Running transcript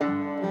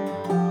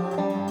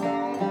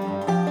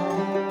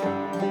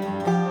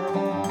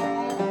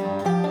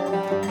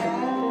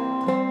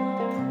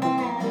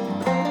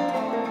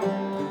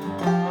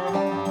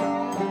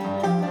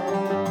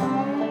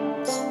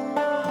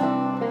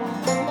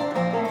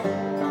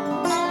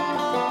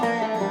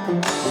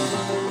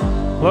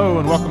Hello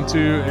and welcome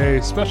to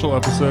a special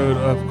episode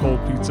of Cold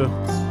Pizza.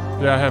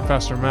 Today I have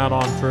Pastor Matt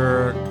on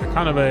for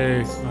kind of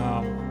a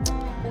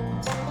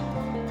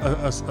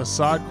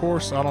side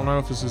course. I don't know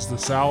if this is the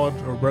salad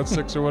or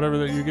breadsticks or whatever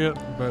that you get,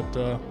 but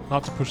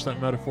not to push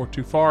that metaphor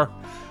too far.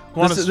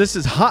 This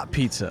is hot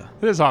pizza.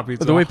 It is hot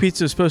pizza. The way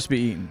pizza is supposed to be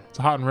eaten. It's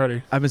hot and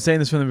ready. I've been saying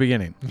this from the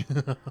beginning.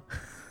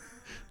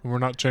 We're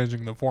not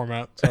changing the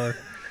format. Sorry.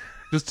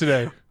 Just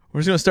today.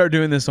 We're just going to start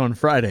doing this on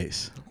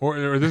Fridays.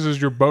 Or this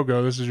is your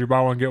BOGO. This is your buy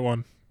one, get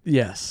one.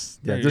 Yes.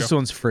 Yeah, this go.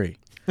 one's free.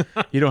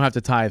 You don't have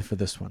to tithe for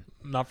this one.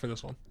 Not for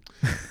this one.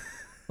 We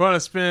want to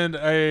spend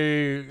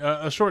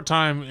a short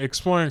time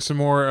exploring some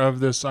more of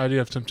this idea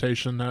of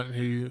temptation that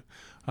he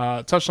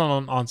touched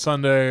on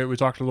Sunday. We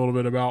talked a little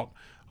bit about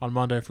on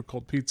Monday for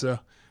Cold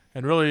Pizza,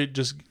 and really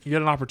just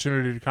get an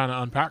opportunity to kind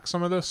of unpack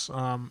some of this.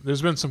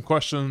 There's been some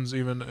questions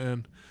even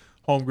in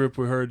home group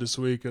we heard this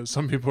week.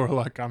 Some people are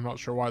like, I'm not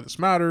sure why this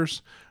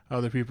matters.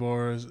 Other people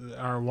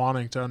are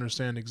wanting to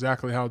understand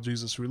exactly how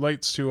Jesus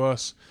relates to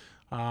us,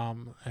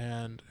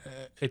 and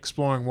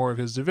exploring more of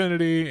his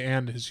divinity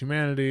and his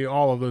humanity,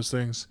 all of those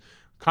things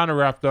kind of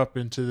wrapped up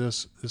into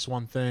this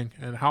one thing,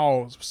 and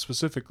how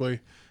specifically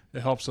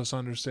it helps us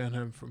understand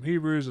him from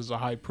Hebrews as a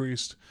high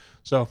priest.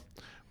 So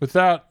with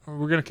that,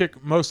 we're going to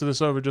kick most of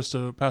this over just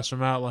to Pastor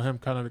Matt, let him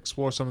kind of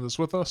explore some of this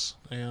with us,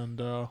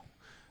 and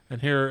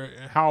hear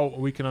how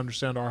we can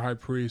understand our high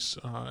priest,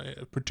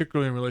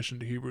 particularly in relation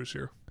to Hebrews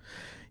here.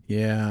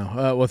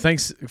 Yeah. Well,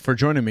 thanks for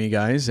joining me,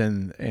 guys,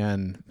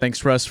 and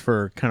thanks, Russ,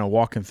 for kind of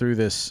walking through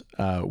this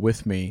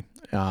with me.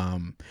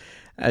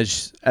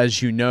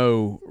 As you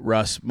know,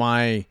 Russ,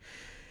 my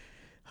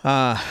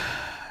kind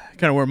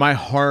of where my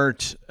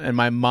heart and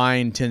my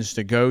mind tends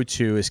to go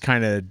to is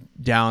kind of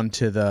down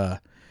to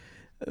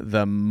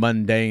the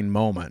mundane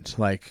moment.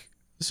 Like,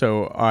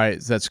 so, all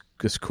right, that's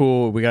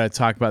cool. We got to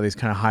talk about these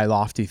kind of high,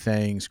 lofty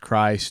things.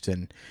 Christ,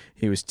 and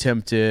he was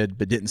tempted,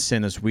 but didn't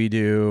sin as we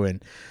do,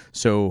 and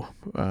so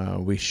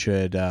we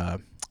should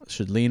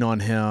lean on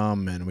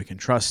him, and we can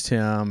trust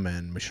him,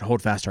 and we should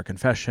hold fast our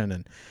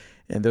confession,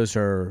 and those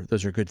are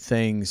good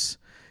things,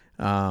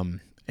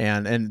 and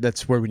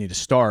that's where we need to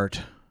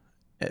start.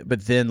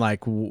 But then,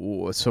 like,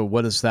 so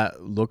what does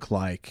that look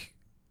like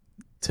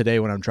today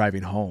when I'm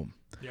driving home?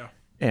 Yeah,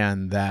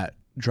 and that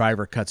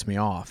driver cuts me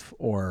off,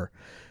 or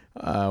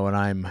when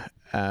I'm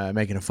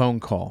making a phone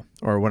call,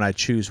 or when I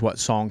choose what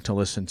song to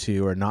listen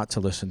to or not to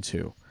listen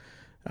to.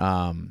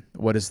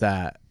 What does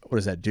that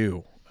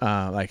do?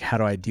 Like, how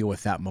do I deal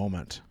with that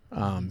moment?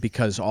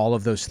 Because all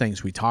of those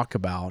things we talk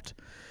about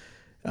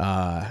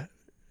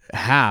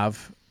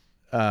have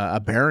a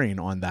bearing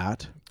on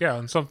that. Yeah,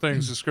 and some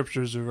things the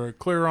scriptures are very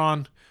clear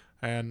on,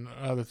 and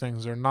other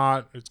things are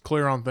not. It's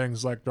clear on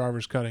things like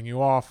drivers cutting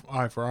you off,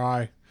 eye for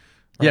eye.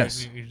 Right?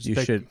 Yes, you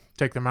should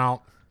take them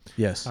out.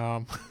 Yes.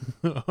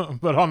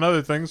 But on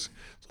other things,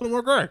 it's a little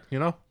more gray, you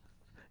know?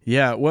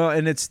 Yeah, well,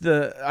 and it's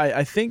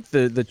I think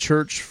the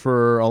church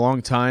for a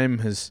long time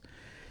has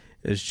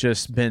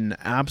just been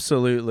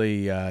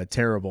absolutely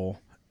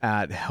terrible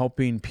at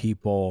helping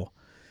people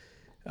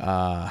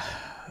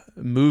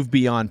move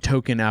beyond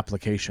token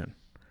application.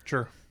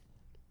 Sure.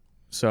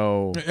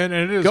 So and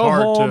it is go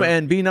hard home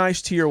and be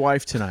nice to your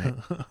wife tonight.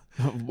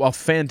 Well,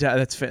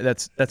 fantastic.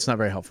 That's not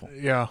very helpful.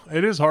 Yeah,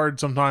 it is hard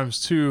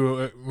sometimes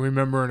to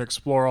remember and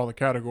explore all the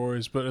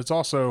categories, but it's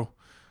also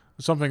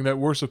something that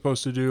we're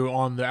supposed to do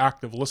on the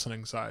active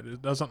listening side. We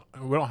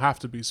don't have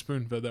to be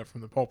spoon-fed that from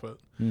the pulpit,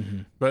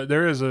 but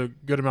there is a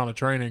good amount of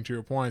training, to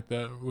your point,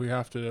 that we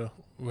have to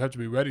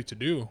be ready to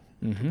do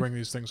to bring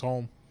these things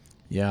home.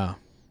 Yeah.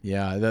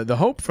 The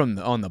hope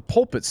on the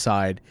pulpit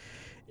side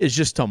is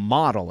just to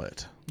model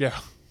it. Yeah.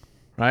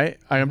 Right?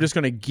 I'm just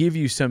going to give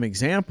you some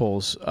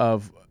examples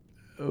of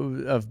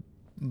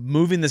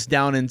moving this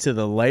down into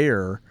the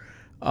layer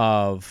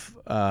of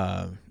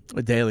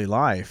daily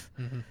life.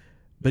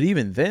 But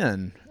even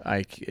then,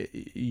 like,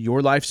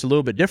 your life's a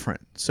little bit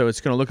different. So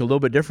it's going to look a little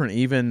bit different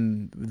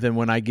even than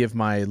when I give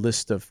my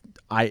list of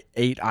 8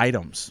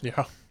 items.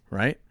 Yeah.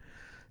 Right?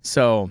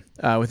 So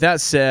with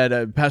that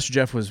said, Pastor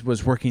Jeff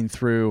was working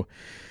through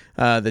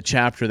the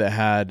chapter that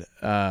had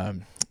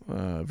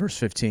verse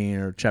 15,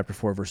 or chapter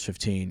 4, verse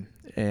 15,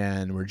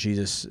 and where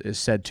Jesus is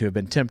said to have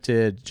been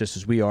tempted just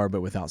as we are,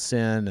 but without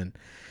sin.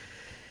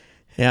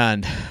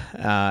 And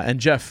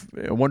Jeff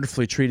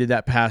wonderfully treated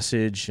that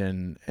passage,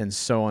 and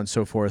so on and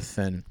so forth.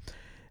 And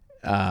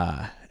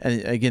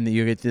again,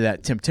 you get to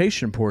that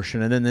temptation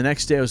portion. And then the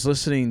next day I was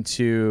listening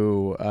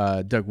to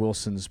Doug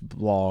Wilson's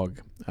blog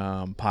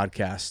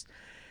podcast,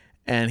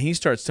 and he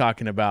starts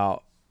talking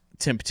about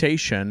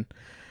temptation,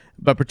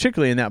 but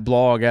particularly in that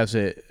blog as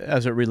it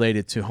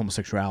related to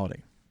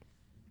homosexuality.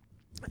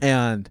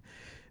 And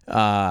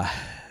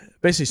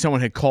basically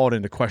someone had called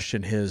into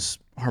question his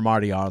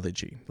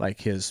hamartiology, like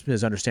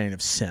his understanding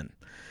of sin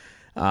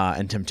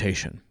and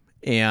temptation,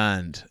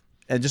 and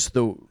just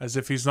as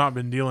if he's not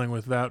been dealing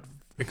with that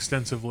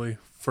extensively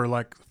for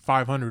like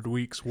 500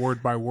 weeks,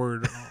 word by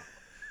word,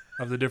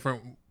 of the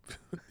different.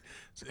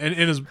 In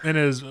his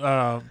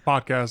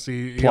podcast,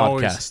 he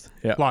always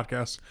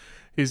podcast.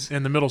 he's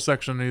in the middle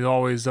section. He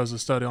always does a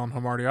study on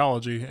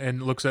hamartiology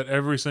and looks at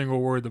every single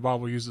word the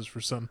Bible uses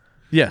for sin.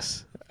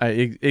 Yes,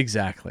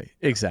 exactly.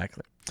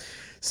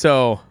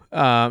 So,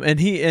 and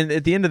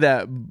at the end of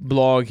that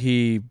blog,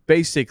 he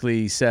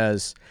basically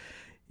says,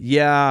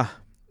 yeah,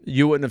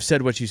 you wouldn't have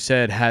said what you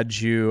said had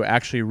you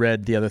actually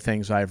read the other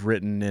things I've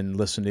written and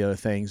listened to the other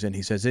things. And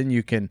he says, then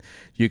you can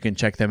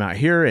check them out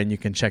here, and you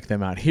can check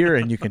them out here,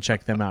 and you can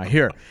check them out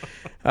here.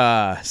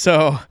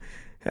 So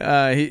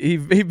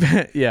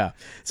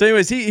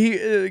anyways,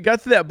 he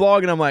got to that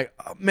blog, and I'm like,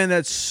 oh, man,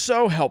 that's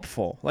so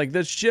helpful. Like,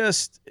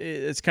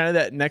 it's kind of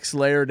that next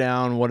layer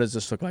down. What does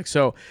this look like?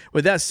 So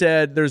with that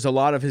said, there's a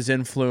lot of his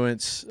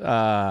influence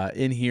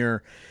in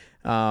here.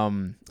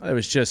 It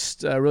was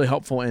just really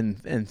helpful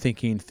in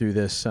thinking through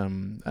this,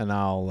 and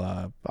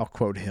I'll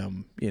quote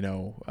him,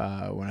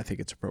 when I think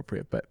it's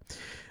appropriate. But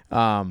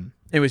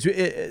anyways,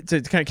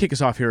 to kind of kick us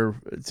off here,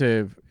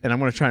 and I'm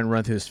going to try and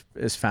run through this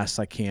as fast as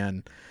I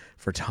can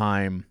for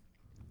time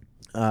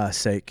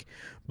sake.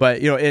 But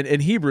in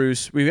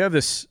Hebrews,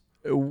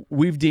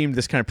 we've deemed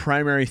this kind of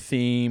primary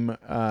theme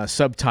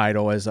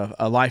subtitle as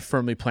a life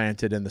firmly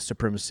planted in the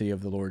supremacy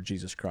of the Lord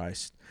Jesus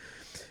Christ.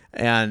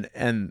 And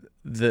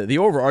the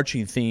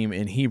overarching theme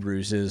in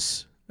Hebrews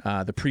is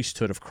the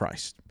priesthood of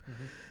Christ.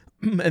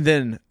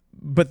 Mm-hmm.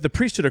 But the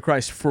priesthood of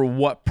Christ for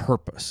what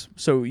purpose?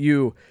 So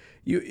you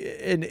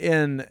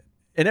in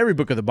every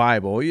book of the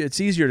Bible, it's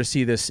easier to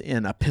see this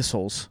in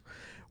epistles,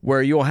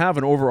 where you'll have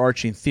an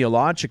overarching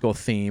theological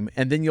theme,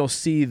 and then you'll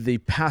see the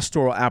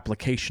pastoral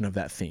application of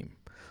that theme.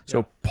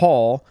 So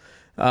Paul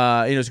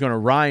is going to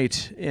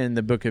write in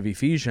the book of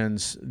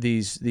Ephesians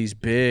these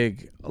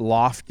big,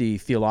 lofty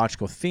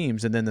theological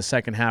themes, and then the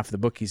second half of the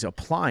book he's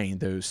applying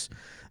those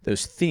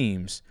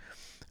themes.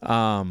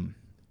 And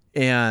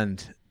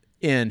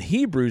in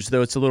Hebrews,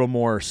 though, it's a little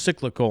more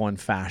cyclical in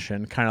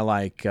fashion, kind of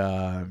like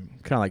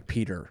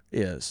Peter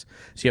is.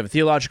 So you have a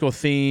theological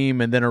theme,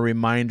 and then a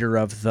reminder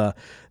of the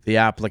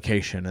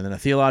application, and then a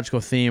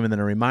theological theme, and then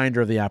a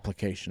reminder of the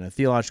application, a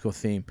theological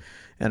theme,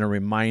 and a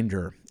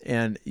reminder.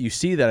 And you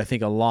see that, I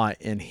think, a lot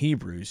in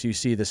Hebrews. You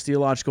see this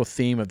theological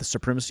theme of the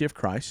supremacy of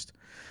Christ,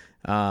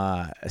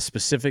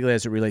 specifically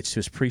as it relates to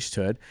his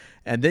priesthood,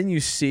 and then you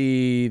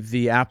see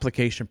the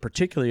application,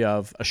 particularly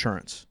of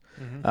assurance.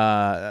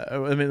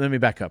 Mm-hmm. Let me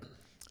back up.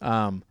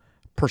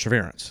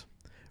 Perseverance,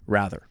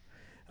 rather.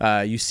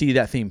 You see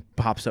that theme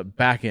pops up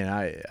back in.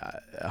 I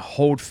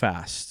hold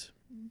fast.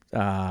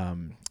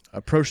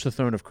 Approach the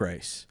throne of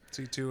grace.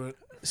 See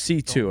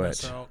to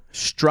it.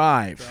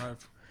 Strive.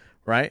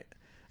 Right?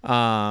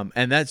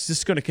 And that's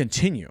just going to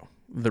continue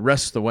the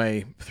rest of the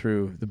way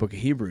through the book of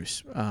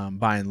Hebrews,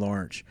 by and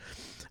large.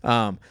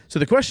 So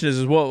the question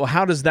is, well,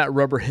 how does that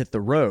rubber hit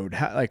the road?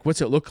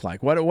 What's it look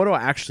like? What do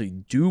I actually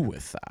do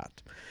with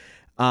that?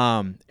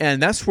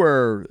 And that's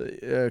where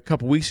a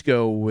couple weeks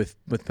ago with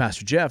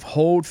Pastor Jeff,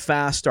 hold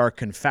fast our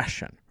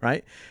confession,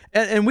 right?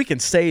 And we can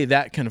say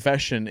that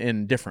confession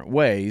in different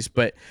ways,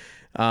 but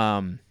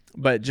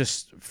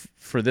just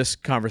for this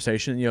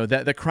conversation,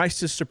 that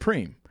Christ is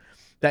supreme,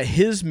 that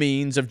his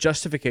means of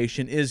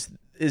justification is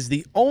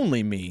the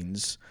only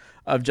means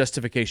of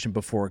justification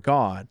before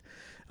God.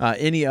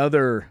 Any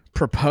other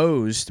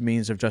proposed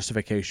means of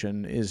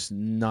justification is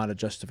not a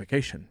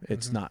justification.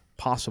 It's not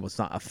possible. It's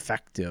not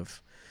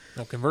effective.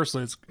 Well,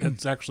 conversely,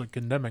 it's actually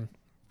condemning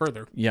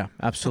further. Yeah,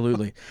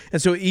 absolutely.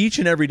 And so each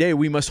and every day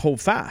we must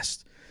hold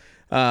fast.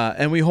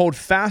 And we hold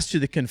fast to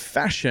the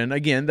confession,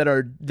 again,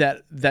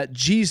 that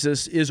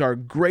Jesus is our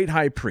great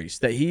high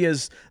priest, that he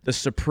is the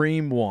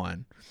supreme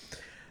one.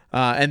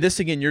 And this,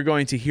 again, you're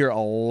going to hear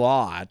a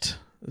lot,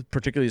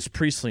 particularly his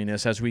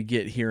priestliness, as we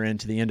get here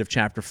into the end of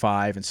chapter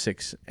 5 and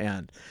 6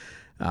 and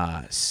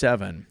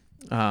 7.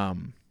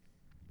 And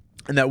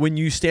that when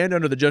you stand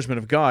under the judgment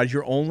of God,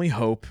 your only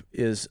hope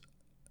is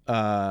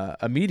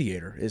a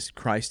mediator, is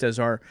Christ as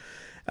our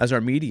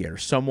mediator,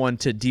 someone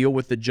to deal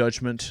with the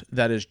judgment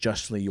that is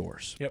justly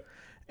yours. Yep.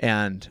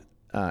 And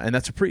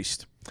that's a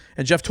priest.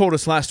 And Jeff told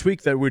us last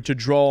week that we're to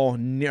draw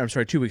near,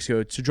 2 weeks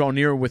ago, to draw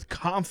near with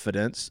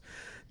confidence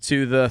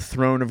to the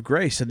throne of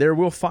grace, and there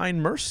we'll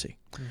find mercy.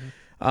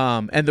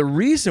 Mm-hmm. And the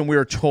reason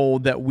we're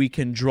told that we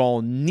can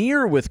draw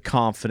near with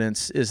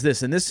confidence is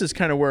this, and this is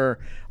kind of where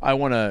I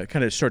want to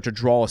kind of start to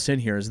draw us in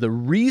here, is the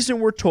reason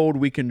we're told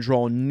we can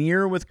draw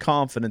near with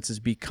confidence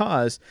is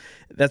because,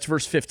 that's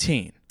verse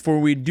 15, for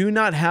we do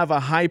not have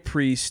a high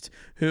priest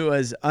who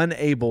is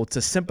unable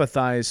to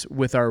sympathize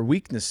with our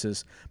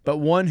weaknesses, but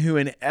one who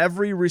in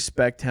every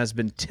respect has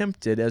been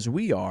tempted as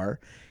we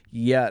are,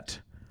 yet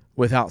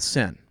without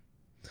sin.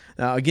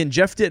 Now, again,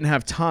 Jeff didn't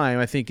have time,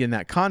 I think, in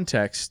that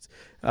context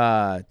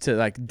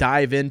to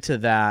dive into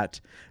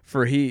that,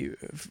 for he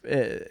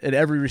in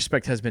every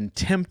respect has been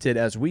tempted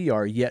as we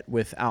are, yet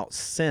without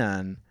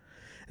sin.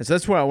 And so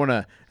that's where I want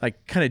to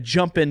kind of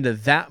jump into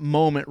that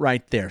moment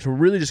right there. So we're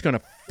really just going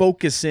to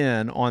focus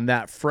in on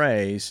that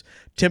phrase,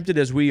 tempted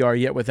as we are,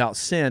 yet without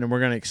sin, and we're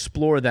going to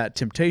explore that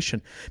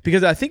temptation,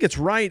 because I think it's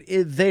right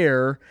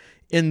there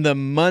in the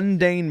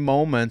mundane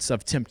moments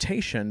of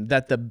temptation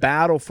that the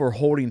battle for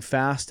holding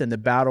fast and the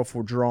battle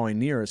for drawing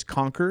near is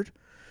conquered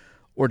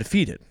or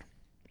defeated.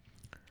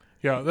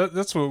 Yeah,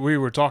 that's what we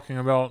were talking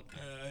about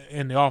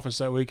in the office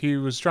that week. He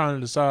was trying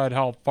to decide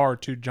how far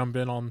to jump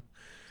in on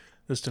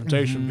this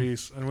temptation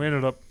piece, and we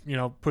ended up,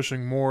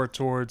 pushing more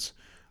towards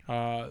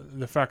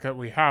the fact that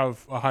we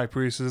have a high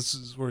priest. This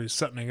is where he's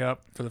setting it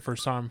up for the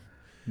first time.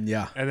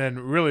 Yeah. And then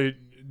really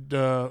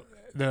the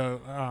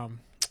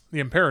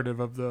imperative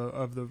of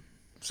the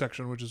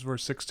section, which is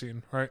verse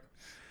 16, right?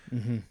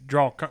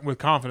 Draw with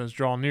confidence,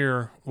 draw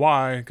near.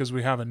 Why? Because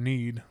we have a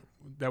need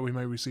that we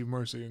may receive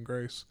mercy and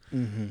grace.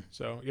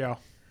 So, yeah.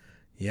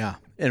 Yeah.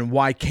 And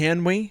why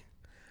can we?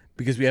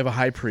 Because we have a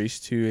high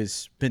priest who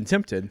has been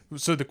tempted.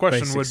 So the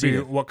question would be,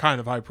 what kind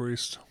of high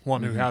priest?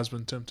 One who has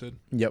been tempted.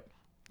 Yep.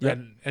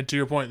 And to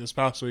your point this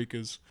past week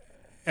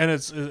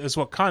it's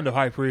what kind of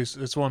high priest?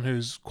 It's one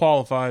who's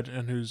qualified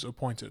and who's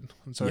appointed.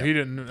 And so he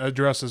didn't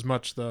address as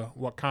much the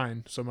what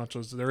kind so much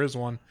as there is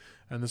one,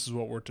 and this is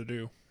what we're to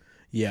do.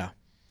 Yeah.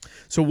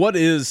 So what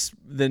is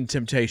then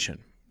temptation?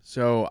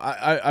 So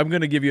I'm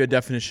going to give you a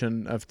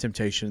definition of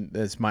temptation.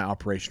 That's my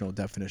operational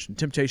definition.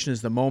 Temptation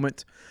is the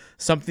moment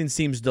something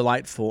seems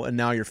delightful and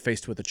now you're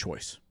faced with a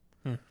choice.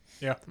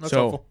 Yeah, that's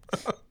helpful.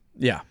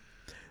 Yeah.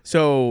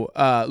 So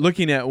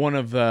looking at one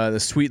of the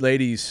sweet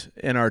ladies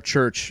in our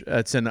church,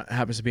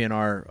 happens to be in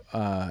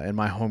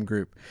my home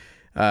group,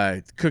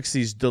 cooks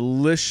these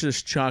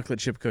delicious chocolate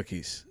chip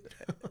cookies.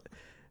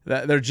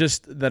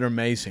 They're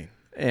amazing,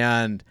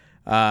 and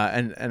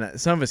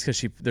some of it's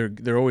because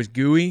they're always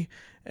gooey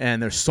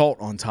and there's salt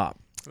on top.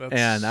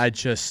 That's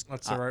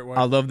the right way.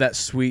 I love that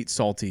sweet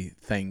salty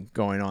thing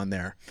going on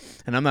there,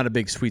 and I'm not a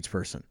big sweets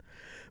person,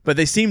 but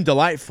they seem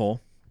delightful,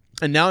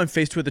 and now I'm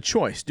faced with a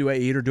choice: do I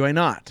eat or do I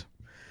not?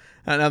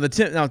 Now,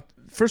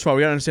 first of all,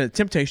 we got to understand that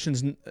temptation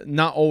is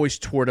not always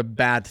toward a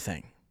bad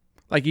thing.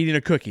 Like eating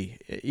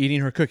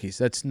her cookies.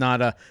 That's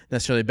not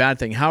necessarily a bad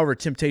thing. However,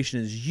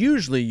 temptation is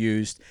usually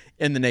used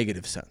in the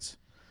negative sense.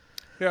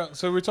 Yeah,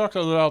 so we talked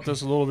about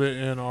this a little bit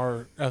in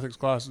our ethics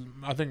class.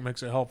 I think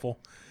makes it helpful,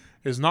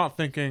 is not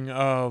thinking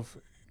of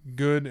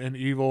good and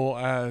evil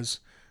as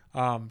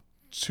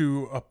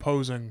two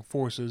opposing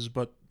forces,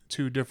 but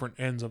two different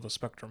ends of a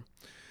spectrum.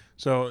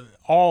 So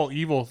all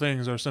evil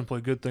things are simply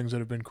good things that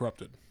have been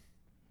corrupted.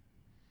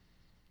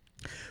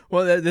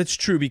 Well, that's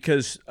true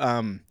because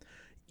no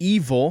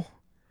evil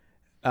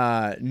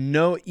has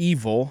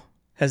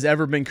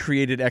ever been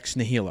created ex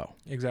nihilo.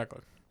 Exactly.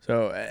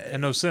 So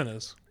and no sin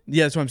is.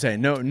 Yeah, that's what I'm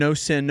saying. No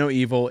sin, no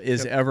evil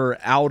is ever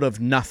out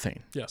of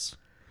nothing. Yes.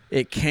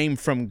 It came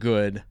from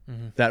good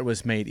that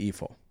was made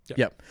evil.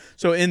 Yep.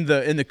 So in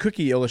the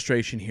cookie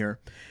illustration here,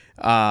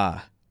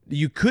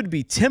 you could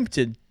be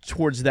tempted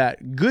towards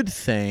that good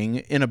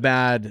thing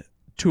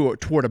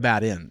toward a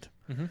bad end.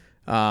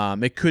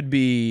 It could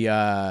be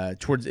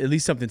towards at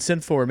least something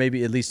sinful or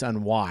maybe at least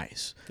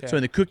unwise. Yeah. So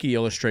in the cookie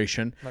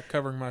illustration, not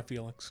covering my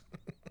feelings.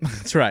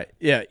 That's right.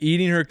 Yeah,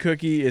 eating her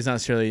cookie is not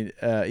necessarily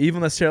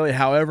evil necessarily.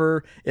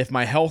 However, if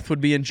my health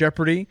would be in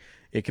jeopardy,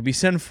 it could be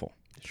sinful.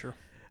 Sure.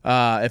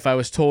 If I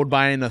was told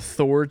by an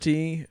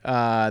authority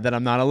that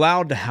I'm not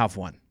allowed to have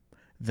one,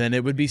 then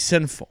it would be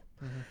sinful.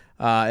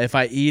 If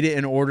I eat it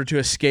in order to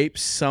escape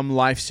some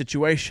life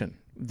situation,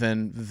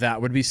 then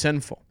that would be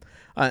sinful.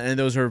 And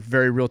those are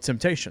very real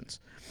temptations.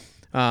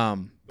 But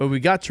we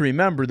got to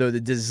remember, though,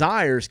 the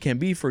desires can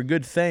be for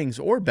good things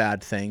or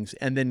bad things,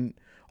 and then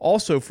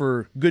also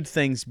for good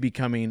things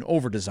becoming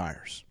over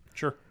desires.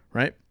 Sure.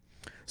 Right?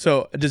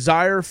 So a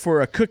desire for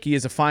a cookie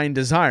is a fine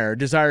desire. A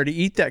desire to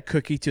eat that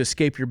cookie to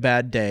escape your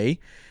bad day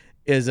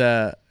is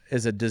a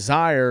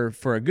desire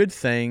for a good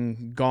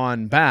thing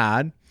gone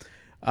bad.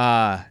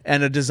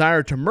 And a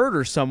desire to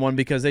murder someone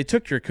because they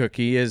took your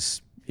cookie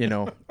is,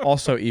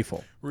 also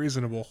evil.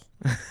 Reasonable.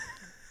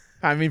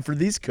 I mean, for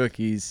these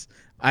cookies,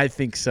 I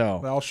think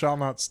so. Thou shalt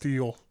not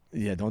steal.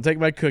 Yeah, don't take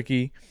my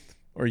cookie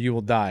or you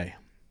will die.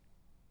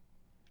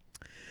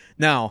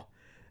 Now,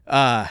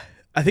 I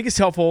think it's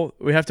helpful.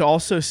 We have to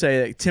also say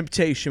that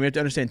temptation, we have to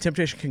understand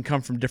temptation can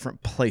come from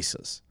different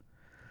places.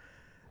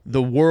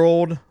 The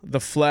world,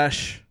 the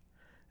flesh,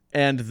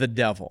 and the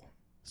devil.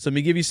 So let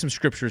me give you some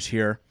scriptures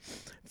here.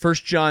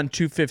 1 John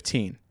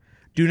 2:15.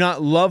 Do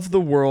not love the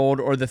world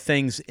or the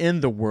things in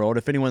the world.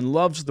 If anyone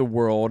loves the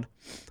world,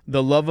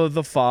 the love of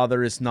the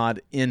Father is not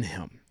in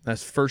him.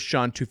 That's 1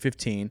 John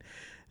 2:15.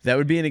 That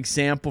would be an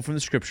example from the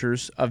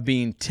scriptures of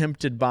being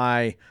tempted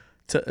to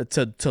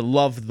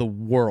love the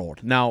world.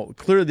 Now,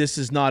 clearly this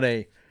is not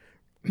a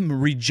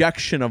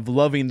rejection of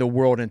loving the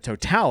world in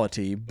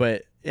totality,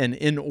 but an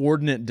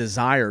inordinate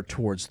desire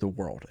towards the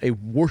world, a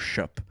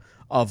worship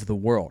of the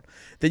world.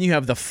 Then you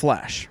have the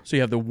flesh. So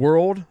you have the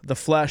world, the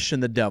flesh,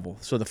 and the devil.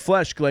 So the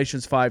flesh,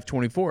 Galatians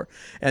 5:24.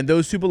 And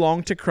those who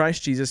belong to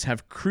Christ Jesus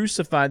have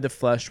crucified the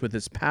flesh with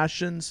its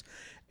passions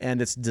and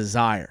its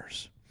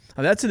desires.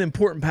 Now that's an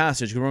important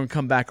passage. We're going to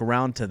come back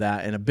around to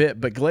that in a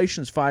bit. But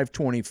Galatians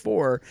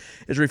 5:24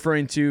 is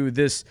referring to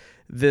this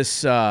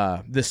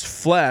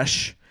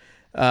flesh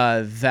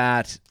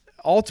that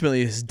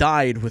ultimately has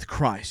died with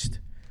Christ.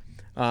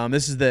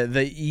 This is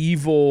the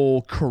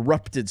evil,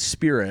 corrupted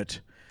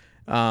spirit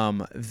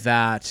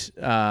that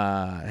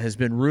has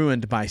been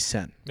ruined by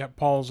sin. Yeah,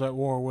 Paul's at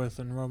war with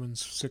in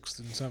Romans 6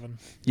 and 7.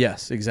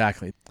 Yes,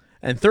 exactly.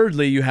 And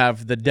thirdly, you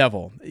have the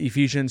devil.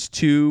 Ephesians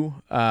 2,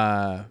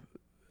 the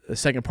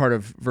second part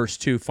of verse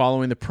 2,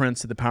 following the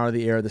prince of the power of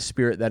the air, the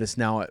spirit that is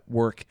now at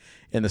work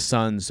in the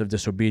sons of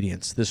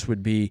disobedience. This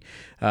would be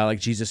like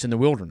Jesus in the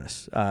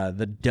wilderness,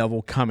 the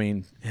devil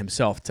coming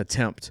himself to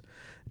tempt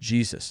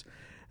Jesus.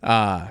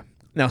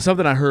 Now,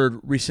 something I heard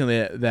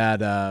recently that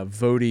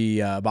Vodi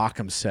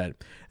Bakum said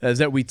is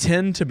that we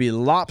tend to be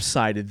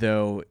lopsided,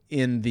 though,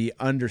 in the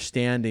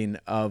understanding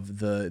of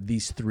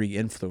these three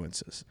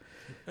influences.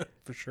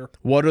 For sure.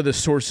 What are the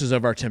sources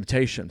of our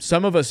temptation?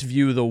 Some of us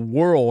view the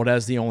world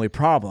as the only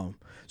problem.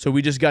 So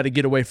we just got to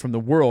get away from the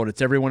world.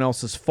 It's everyone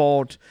else's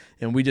fault,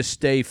 and we just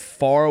stay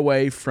far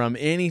away from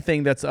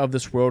anything that's of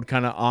this world,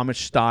 kind of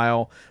Amish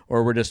style,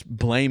 or we're just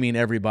blaming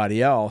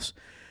everybody else.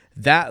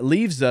 That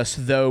leaves us,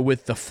 though,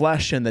 with the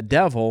flesh and the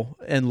devil,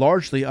 and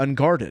largely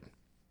unguarded.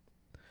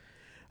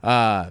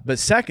 But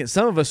second,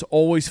 some of us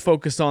always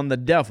focus on the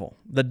devil.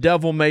 The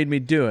devil made me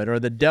do it, or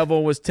the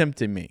devil was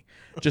tempting me.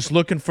 Just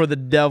looking for the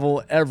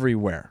devil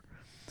everywhere.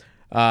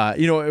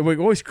 It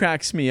always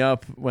cracks me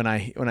up when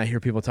I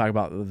hear people talk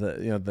about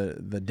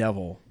the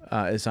devil.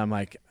 Is I'm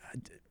like,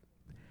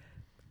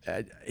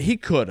 he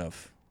could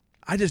have.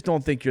 I just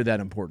don't think you're that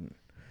important.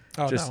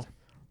 Oh, no.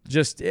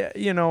 Just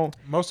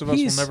most of us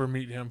will never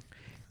meet him.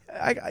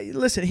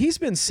 Listen, he's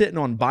been sitting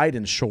on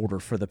Biden's shoulder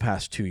for the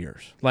past 2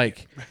 years.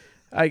 Like,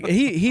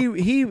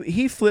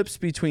 he flips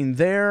between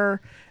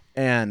there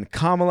and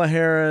Kamala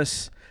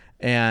Harris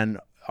and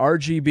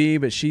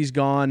RGB, but she's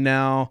gone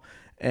now.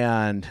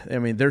 And I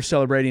mean, they're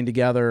celebrating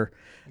together.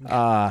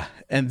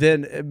 And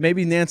then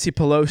maybe Nancy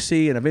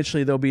Pelosi, and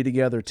eventually they'll be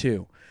together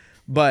too.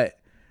 But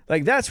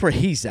like, that's where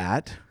he's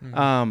at.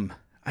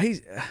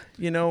 He's,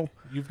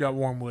 You've got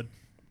Wormwood.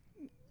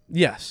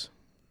 Yes.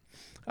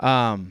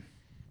 But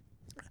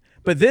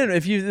then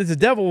if the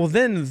devil, well,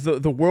 then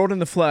the world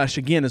and the flesh,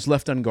 again, is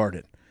left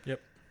unguarded. Yep.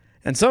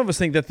 And some of us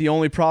think that the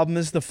only problem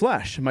is the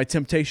flesh. My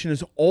temptation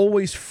is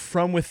always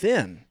from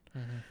within.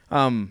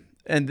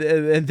 And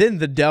then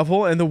the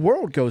devil and the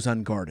world goes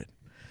unguarded.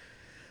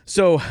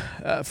 So,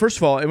 first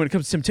of all, when it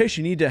comes to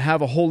temptation, you need to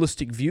have a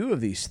holistic view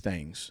of these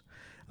things.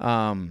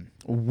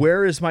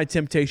 Where is my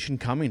temptation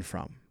coming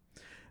from?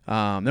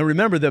 Now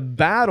remember, the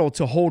battle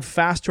to hold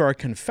fast to our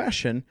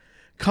confession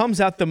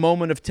comes at the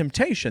moment of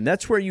temptation.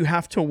 That's where you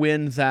have to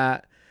win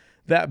that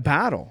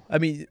battle. I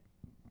mean,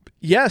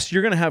 yes,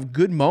 you're going to have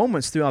good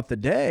moments throughout the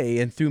day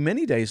and through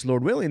many days,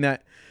 Lord willing,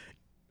 that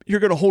you're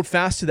going to hold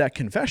fast to that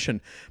confession.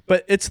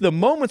 But it's the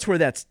moments where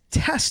that's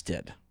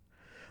tested.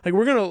 Like,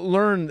 we're going to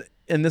learn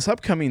in this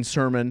upcoming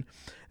sermon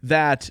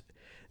that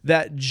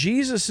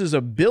Jesus'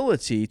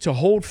 ability to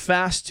hold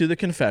fast to the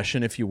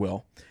confession, if you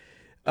will,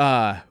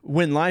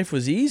 when life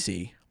was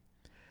easy,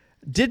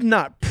 did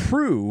not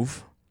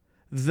prove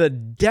the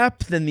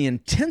depth and the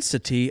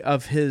intensity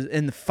of his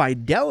and the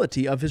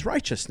fidelity of his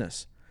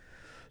righteousness.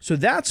 So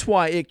that's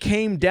why it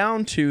came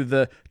down to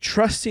the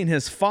trusting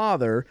his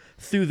Father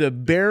through the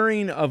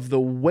bearing of the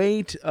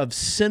weight of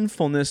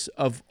sinfulness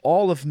of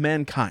all of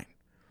mankind.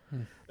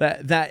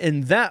 That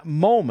in that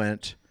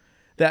moment,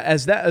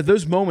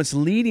 those moments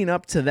leading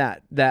up to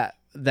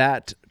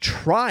that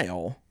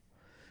trial.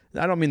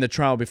 I don't mean the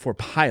trial before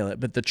Pilate,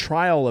 but the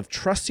trial of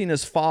trusting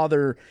his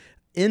Father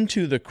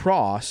into the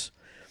cross,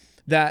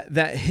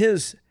 that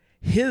his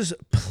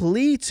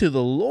plea to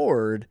the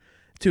Lord,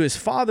 to his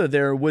Father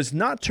there, was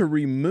not to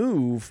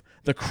remove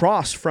the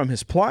cross from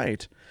his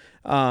plight.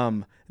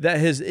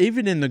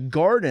 Even in the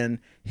garden,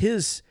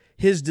 his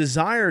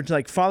desire to,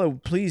 like, Father,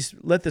 please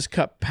let this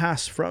cup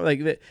pass from,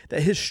 like,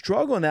 that his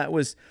struggle in that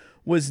was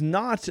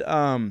not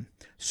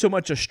so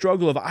much a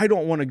struggle of, I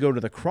don't want to go to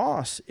the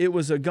cross. It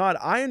was a, God,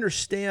 I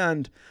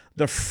understand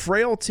the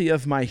frailty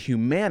of my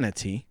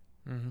humanity,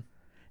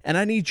 and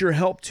I need your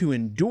help to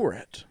endure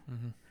it.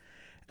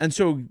 And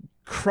so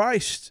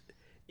Christ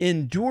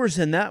endures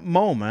in that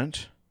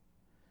moment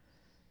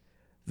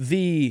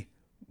the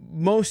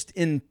most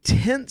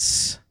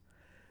intense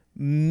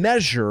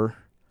measure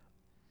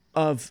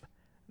of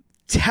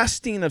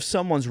testing of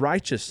someone's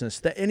righteousness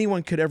that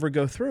anyone could ever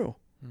go through.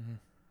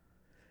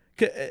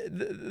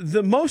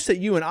 The most that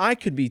you and I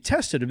could be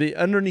tested would be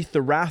underneath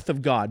the wrath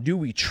of God. Do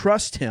we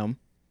trust him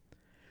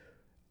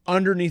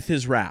underneath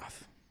his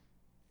wrath?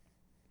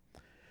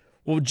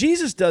 Well,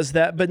 Jesus does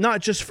that, but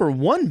not just for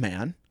one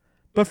man,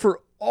 but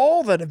for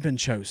all that have been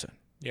chosen.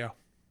 Yeah.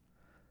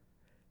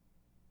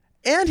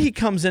 And he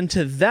comes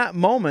into that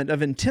moment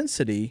of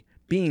intensity,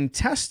 being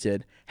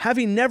tested,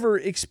 having never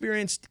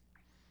experienced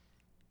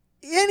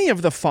any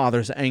of the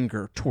Father's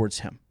anger towards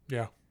him.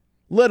 Yeah.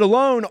 Let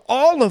alone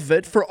all of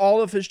it for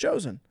all of his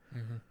chosen.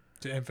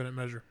 To infinite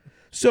measure.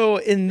 So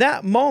in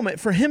that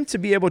moment, for him to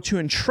be able to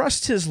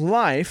entrust his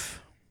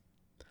life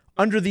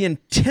under the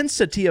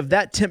intensity of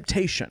that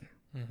temptation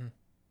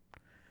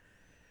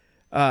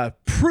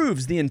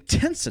proves the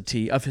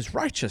intensity of his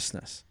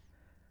righteousness,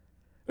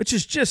 which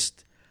is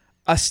just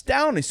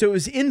astounding. So it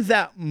was in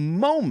that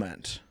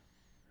moment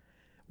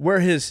where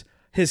his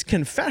his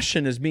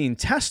confession is being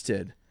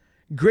tested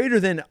greater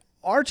than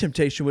our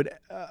temptation would,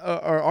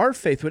 or our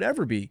faith would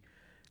ever be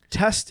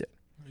tested.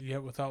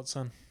 Yet without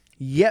sin.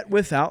 Yet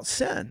without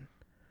sin.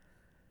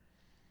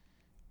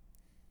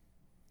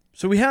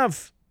 So we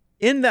have,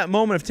 in that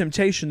moment of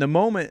temptation, the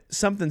moment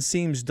something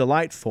seems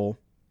delightful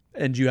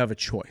and you have a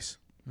choice.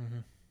 Mm-hmm.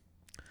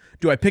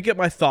 Do I pick up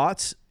my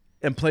thoughts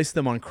and place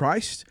them on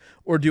Christ,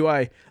 or do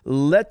I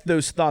let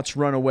those thoughts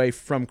run away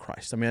from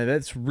Christ? I mean,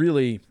 that's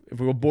really, if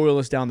we will boil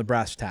this down to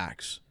brass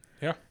tacks,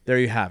 there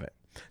you have it.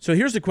 So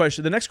here's the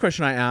question. The next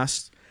question I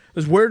asked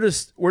was, where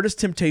does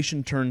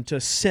temptation turn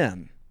to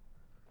sin?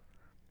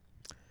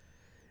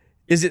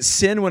 Is it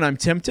sin when I'm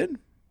tempted?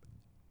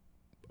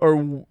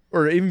 Or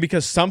even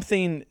because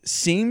something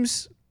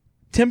seems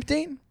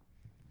tempting?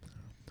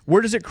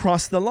 Where does it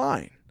cross the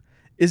line?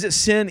 Is it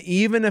sin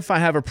even if I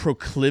have a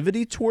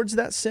proclivity towards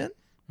that sin?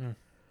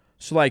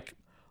 So like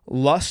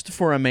lust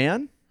for a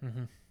man?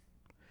 Mm-hmm.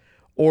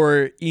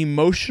 Or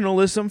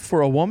emotionalism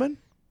for a woman?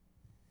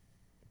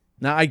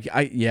 Now,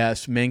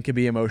 yes, men can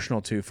be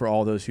emotional too, for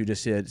all those who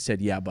just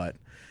said yeah, but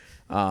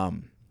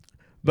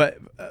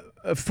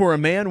for a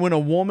man, when a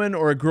woman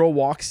or a girl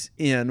walks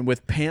in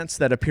with pants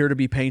that appear to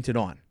be painted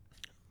on,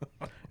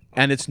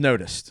 and it's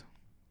noticed.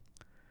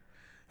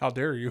 How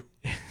dare you?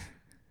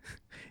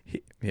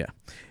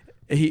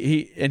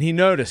 He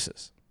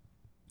notices.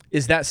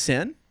 Is that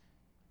sin?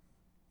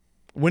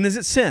 When is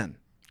it sin?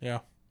 Yeah.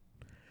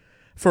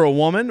 For a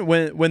woman,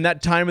 when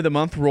that time of the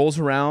month rolls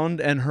around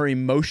and her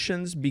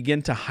emotions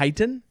begin to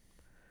heighten,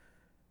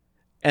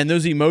 and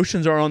those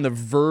emotions are on the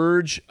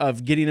verge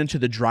of getting into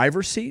the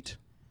driver's seat.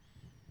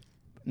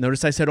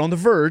 Notice I said on the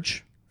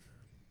verge.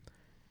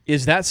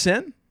 Is that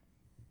sin?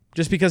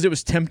 Just because it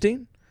was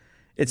tempting?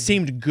 It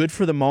seemed good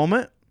for the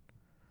moment?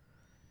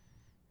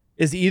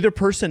 Is either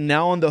person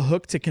now on the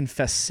hook to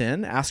confess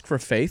sin, ask for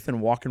faith,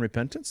 and walk in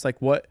repentance? Like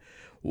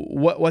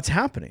what's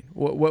happening?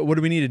 What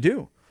do we need to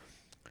do?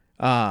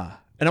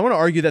 And I want to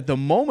argue that the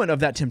moment of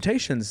that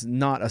temptation is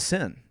not a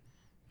sin.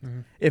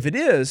 Mm-hmm. If it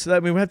is,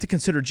 then we have to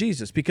consider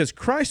Jesus, because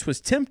Christ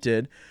was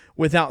tempted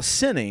without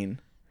sinning.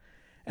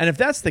 And if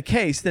that's the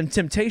case, then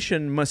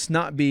temptation must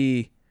not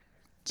be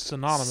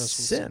synonymous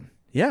with sin.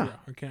 Yeah.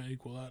 I can't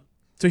equal that.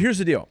 So here's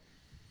the deal.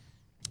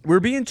 We're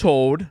being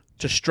told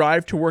to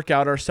strive to work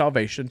out our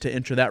salvation to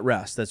enter that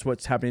rest. That's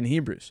what's happening in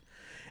Hebrews.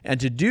 And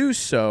to do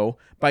so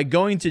by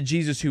going to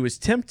Jesus, who was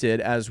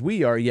tempted as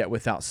we are, yet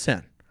without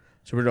sin.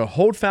 So we're to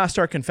hold fast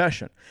our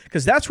confession,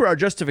 because that's where our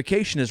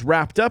justification is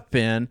wrapped up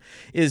in,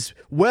 is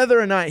whether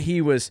or not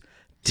he was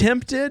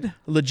tempted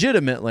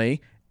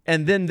legitimately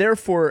and then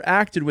therefore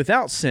acted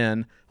without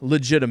sin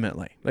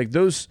legitimately. Like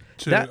those...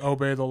 To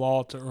obey the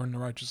law, to earn the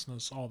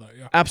righteousness, all that,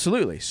 yeah.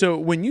 Absolutely. So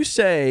when you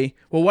say,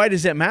 well, why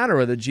does it matter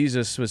whether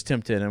Jesus was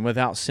tempted and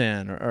without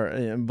sin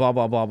or blah,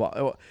 blah, blah,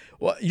 blah?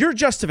 Well, your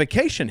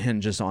justification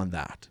hinges on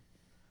that.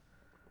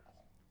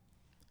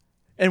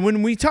 And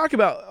when we talk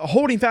about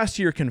holding fast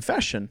to your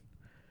confession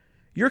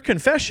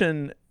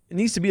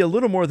needs to be a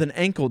little more than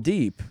ankle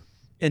deep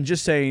in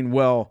just saying,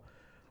 well,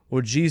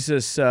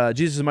 Jesus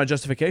is my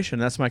justification.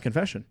 That's my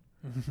confession.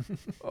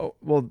 Oh,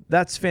 well,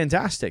 that's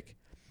fantastic.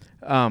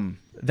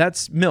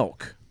 That's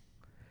milk.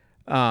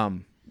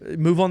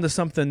 Move on to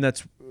something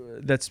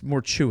that's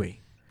more chewy.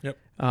 Yep.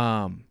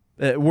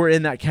 We're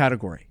in that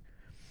category.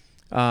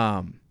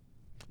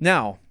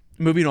 Now,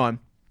 moving on.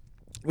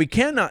 We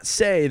cannot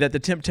say that the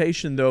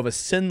temptation, though, of a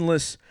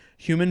sinless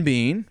human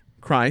being,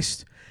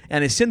 Christ,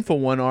 and a sinful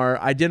one are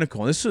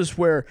identical. And this is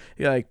where,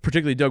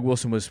 particularly Doug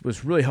Wilson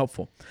was really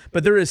helpful.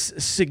 But there is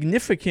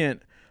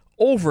significant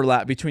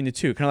overlap between the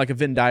two, kind of like a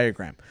Venn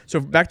diagram. So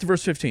back to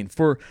verse 15.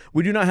 For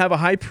we do not have a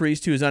high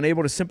priest who is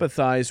unable to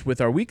sympathize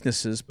with our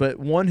weaknesses, but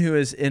one who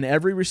is in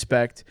every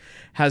respect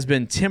has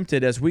been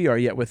tempted as we are,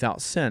 yet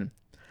without sin.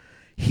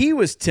 He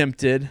was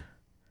tempted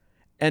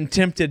and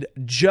tempted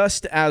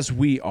just as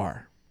we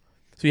are.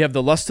 So you have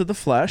the lust of the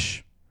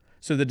flesh,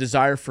 so the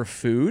desire for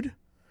food.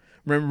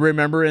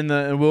 Remember in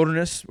the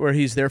wilderness where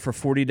he's there for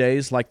 40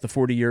 days, like the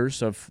 40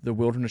 years of the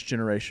wilderness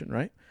generation,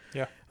 right?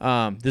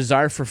 Yeah.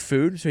 Desire for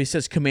food. So he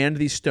says, command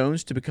these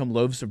stones to become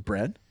loaves of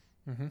bread.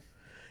 Mm-hmm.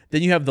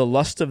 Then you have the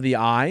lust of the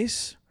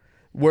eyes,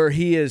 where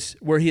he is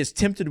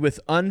tempted with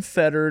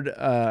unfettered,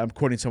 I'm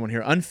quoting someone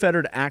here,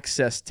 unfettered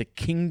access to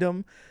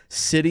kingdom,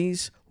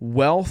 cities,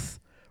 wealth,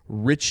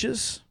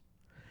 riches.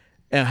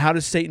 And how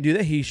does Satan do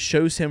that? He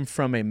shows him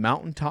from a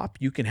mountaintop,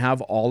 you can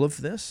have all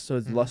of this. So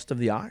it's lust of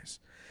the eyes.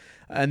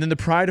 And then the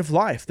pride of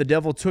life. The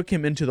devil took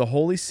him into the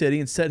holy city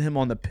and set him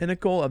on the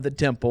pinnacle of the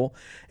temple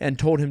and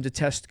told him to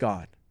test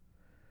God.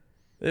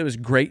 It was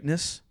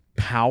greatness,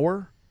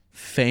 power,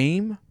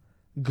 fame,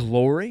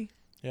 glory.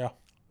 Yeah.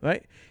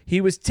 Right?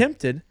 He was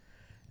tempted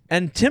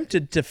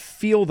to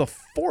feel the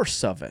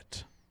force of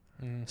it,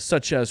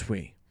 such as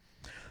we.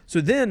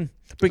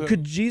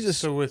 Could Jesus...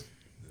 So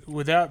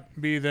would that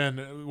be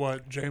then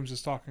what James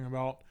is talking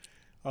about,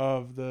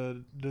 of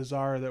the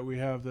desire that we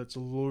have that's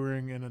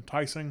alluring and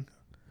enticing?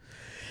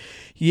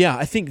 Yeah,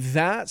 I think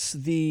that's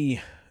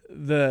that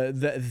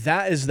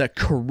is the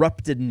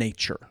corrupted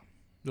nature.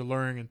 The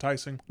luring,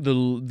 enticing.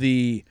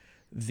 It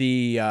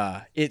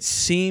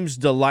seems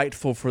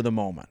delightful for the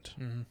moment.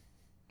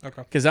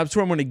 Okay. Because that's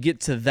where I'm going to get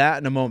to that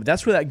in a moment.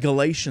 That's where that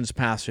Galatians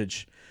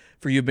passage,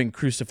 for you've been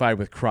crucified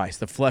with Christ.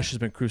 The flesh has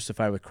been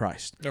crucified with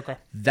Christ. Okay.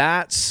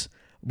 That's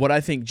what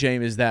I think,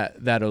 James, is that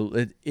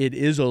it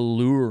is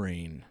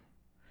alluring.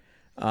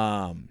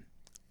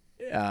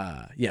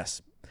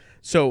 Yes.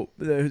 So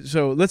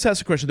let's ask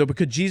the question, though, but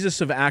could Jesus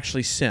have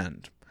actually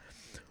sinned?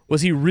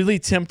 Was he really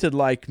tempted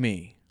like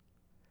me?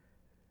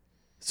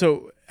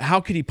 So how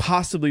could he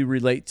possibly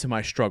relate to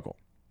my struggle?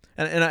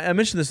 And I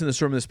mentioned this in the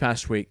sermon this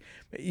past week.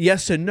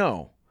 Yes and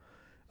no.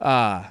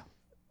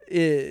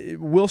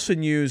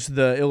 Wilson used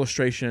the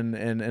illustration,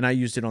 and I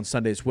used it on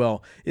Sunday as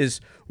well,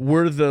 is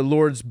were the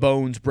Lord's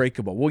bones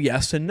breakable? Well,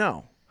 yes and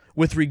no.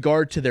 With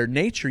regard to their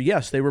nature,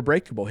 yes, they were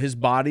breakable. His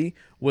body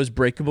was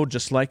breakable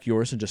just like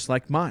yours and just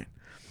like mine.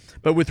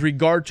 But with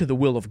regard to the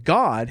will of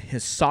God,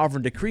 his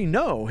sovereign decree,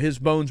 no, his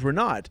bones were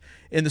not.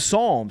 In the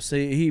Psalms,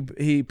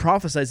 he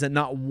prophesies that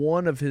not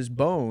one of his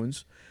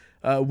bones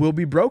will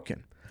be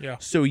broken. Yeah.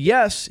 So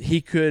yes,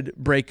 he could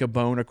break a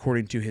bone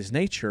according to his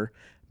nature,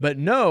 but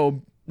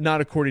no,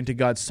 not according to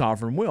God's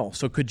sovereign will.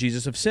 So could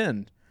Jesus have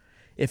sinned?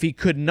 If he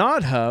could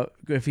not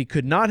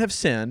have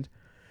sinned,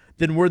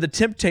 then were the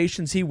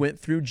temptations he went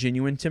through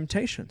genuine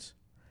temptations?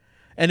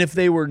 And if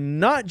they were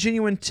not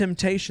genuine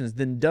temptations,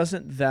 then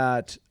doesn't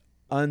that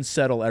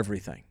unsettle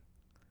everything?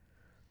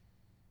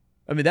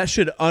 I mean, that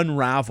should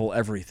unravel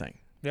everything.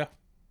 Yeah.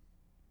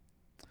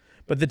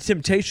 But the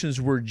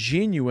temptations were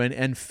genuine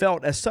and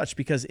felt as such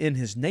because in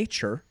his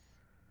nature,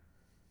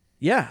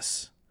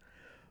 yes.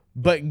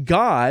 But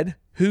God,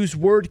 whose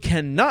word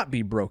cannot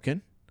be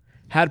broken,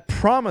 had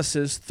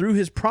promises through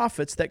his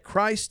prophets that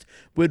Christ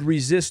would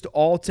resist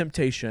all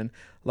temptation,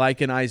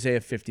 like in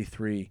Isaiah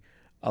 53:11.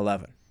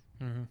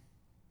 Mm-hmm.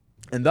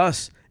 And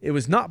thus, it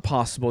was not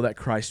possible that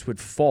Christ would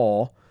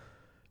fall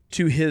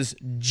to his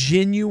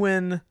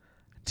genuine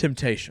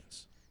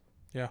temptations.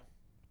 Yeah.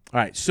 All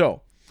right,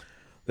 so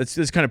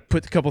let's kind of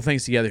put a couple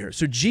things together here.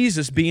 So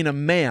Jesus, being a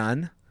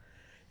man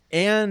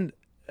and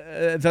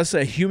thus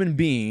a human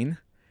being,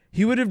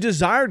 he would have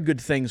desired good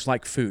things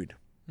like food,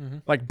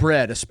 like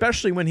bread,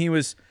 especially when he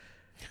was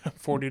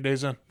 40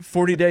 days in.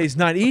 40 days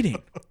not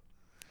eating.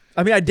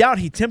 I mean, I doubt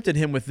he tempted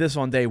him with this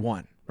on day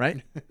one,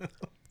 right?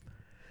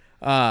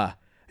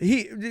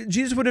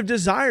 Jesus would have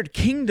desired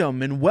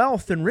kingdom and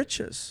wealth and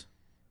riches.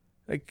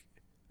 Like,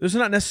 those are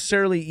not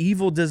necessarily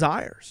evil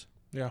desires.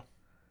 Yeah.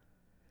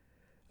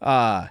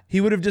 He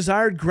would have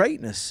desired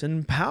greatness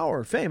and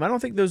power, fame. I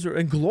don't think those are,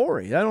 and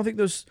glory. I don't think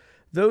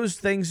those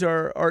things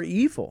are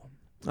evil.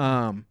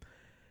 And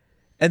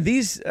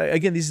these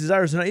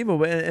desires are not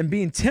evil, and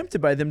being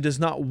tempted by them does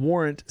not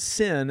warrant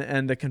sin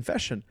and a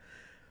confession.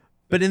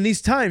 But in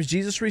these times,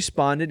 Jesus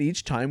responded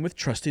each time with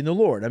trusting the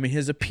Lord. I mean,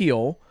 his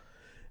appeal,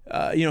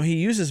 he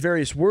uses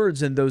various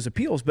words in those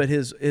appeals, but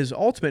his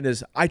ultimate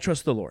is, I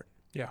trust the Lord.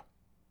 Yeah.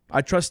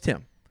 I trust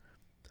him.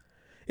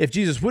 If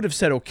Jesus would have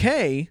said,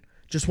 okay,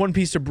 just one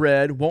piece of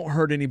bread won't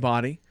hurt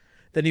anybody,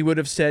 then he would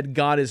have said,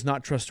 God is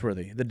not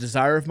trustworthy. The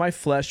desire of my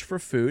flesh for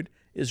food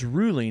is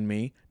ruling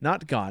me,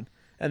 not God.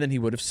 And then he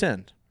would have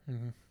sinned.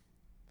 Mm-hmm.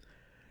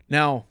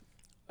 Now,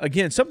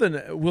 again, something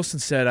Wilson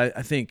said,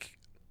 I think,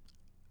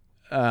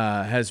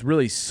 has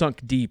really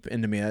sunk deep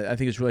into me. I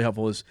think it's really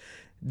helpful, is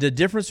the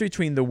difference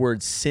between the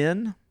word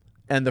sin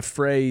and the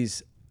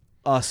phrase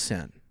a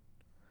sin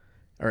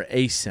or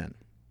a sin.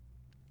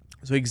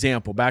 So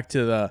example, back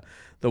to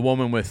the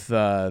woman with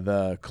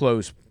the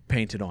clothes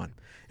painted on.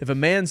 If a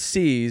man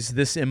sees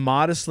this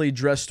immodestly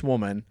dressed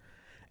woman,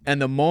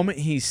 and the moment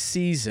he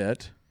sees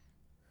it,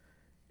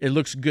 it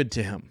looks good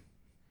to him.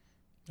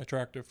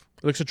 Attractive.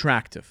 It looks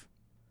attractive.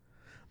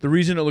 The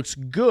reason it looks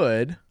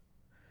good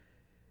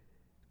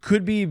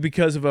could be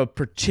because of a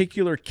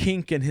particular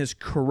kink in his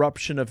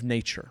corruption of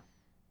nature.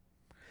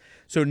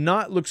 So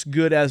not looks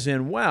good as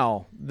in,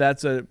 wow,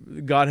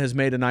 God has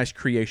made a nice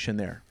creation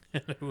there.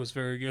 It was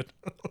very good.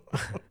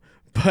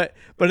 But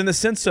in the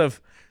sense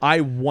of, I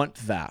want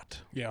that.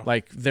 Yeah.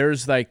 Like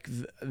there's like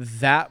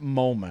that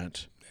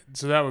moment.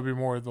 So that would be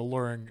more the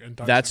luring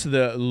enticement. That's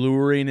the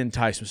luring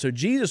enticement. So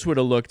Jesus would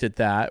have looked at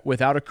that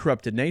without a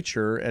corrupted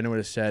nature and would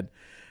have said,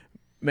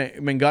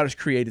 man, God has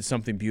created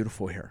something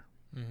beautiful here.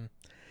 Mm-hmm.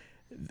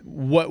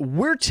 What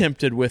we're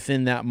tempted with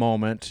in that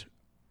moment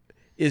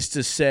is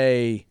to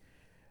say,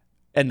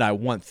 and I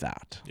want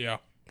that. Yeah.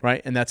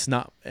 Right? And it's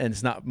not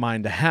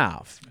mine to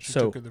have. She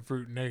so took of the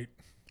fruit and ate.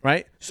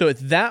 Right? So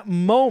at that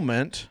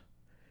moment,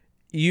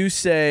 you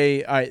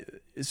say, all right,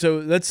 so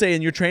let's say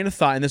in your train of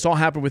thought, and this all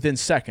happened within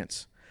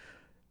seconds.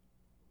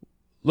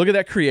 Look at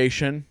that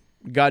creation.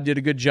 God did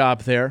a good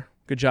job there.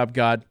 Good job,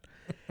 God.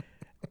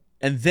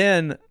 And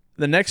then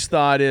the next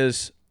thought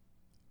is,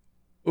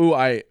 ooh,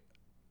 I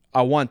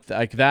want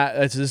like that.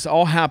 It's just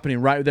all happening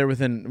right there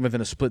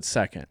within a split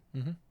second.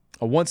 Mm-hmm.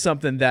 I want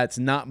something that's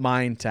not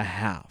mine to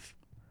have.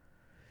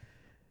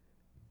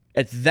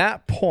 At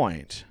that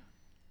point,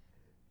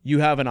 you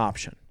have an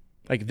option.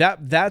 Like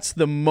that's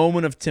the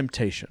moment of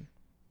temptation.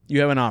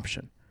 You have an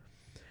option.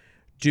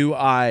 Do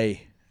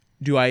I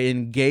Do I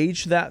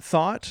engage that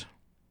thought,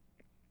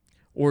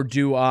 or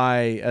do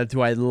I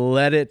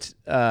let it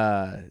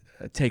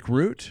take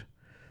root,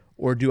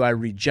 or do I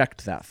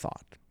reject that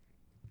thought?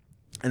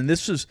 And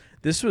this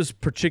was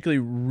particularly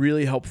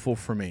really helpful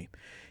for me.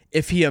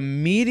 If he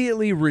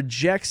immediately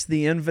rejects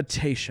the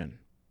invitation,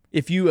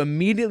 if you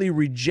immediately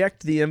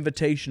reject the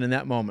invitation in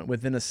that moment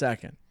within a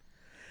second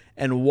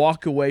and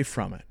walk away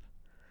from it,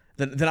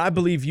 then I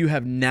believe you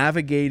have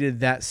navigated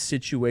that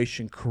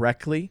situation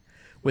correctly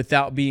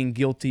without being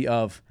guilty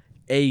of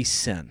a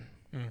sin.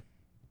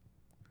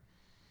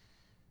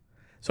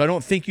 So I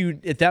don't think you,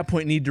 at that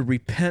point, need to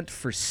repent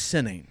for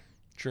sinning.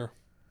 Sure.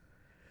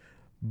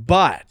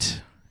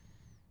 But,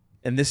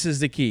 and this is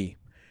the key,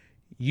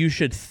 you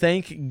should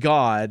thank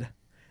God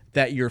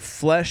that your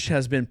flesh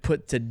has been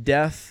put to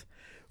death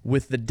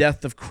with the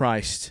death of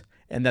Christ,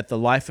 and that the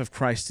life of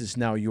Christ is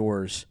now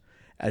yours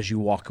as you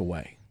walk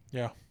away.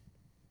 Yeah.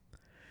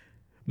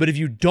 But if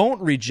you don't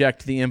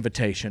reject the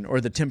invitation or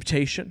the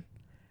temptation,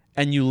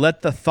 and you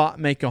let the thought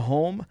make a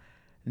home,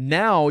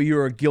 now you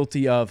are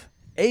guilty of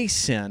a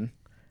sin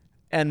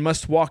and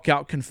must walk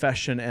out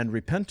confession and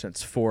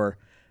repentance for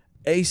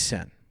a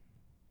sin.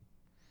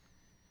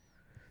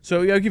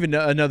 So I'll give you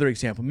another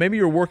example. Maybe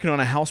you're working on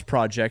a house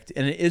project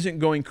and it isn't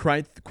going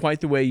quite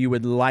the way you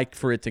would like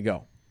for it to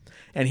go.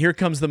 And here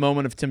comes the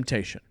moment of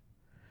temptation.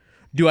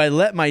 Do I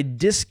let my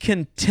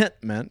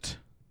discontentment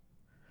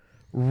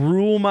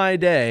rule my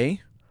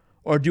day,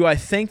 or do I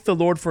thank the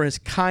Lord for his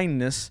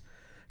kindness,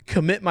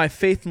 commit my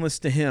faithfulness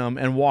to him,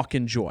 and walk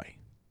in joy?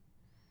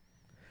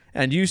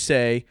 And you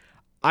say,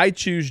 I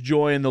choose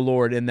joy in the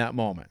Lord in that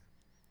moment.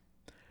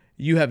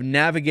 You have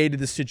navigated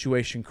the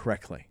situation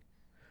correctly.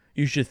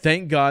 You should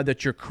thank God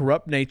that your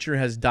corrupt nature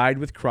has died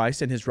with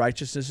Christ and his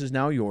righteousness is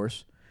now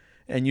yours,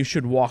 and you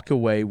should walk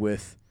away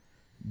with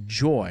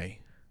joy.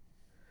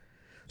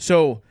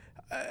 So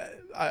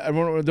I don't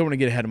want to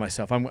get ahead of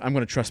myself. I'm going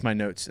to trust my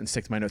notes and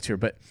stick to my notes here.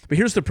 But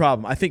here's the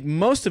problem. I think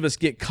most of us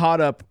get caught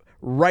up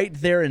right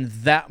there in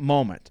that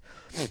moment.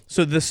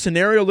 So the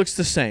scenario looks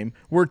the same.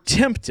 We're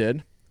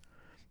tempted,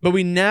 but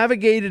we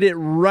navigated it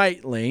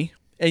rightly,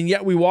 and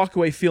yet we walk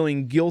away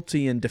feeling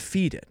guilty and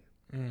defeated.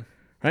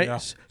 Right? Yeah.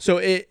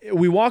 So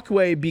we walk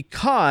away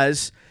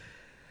because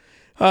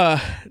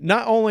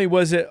not only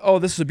was it, oh,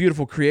 this is a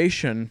beautiful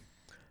creation,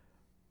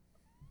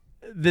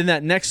 then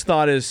that next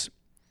thought is,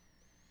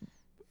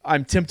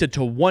 I'm tempted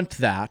to want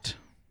that,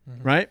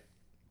 right?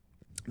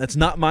 That's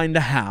not mine to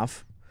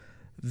have,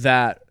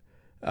 that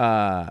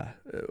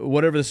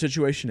whatever the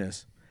situation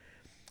is.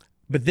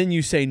 But then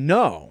you say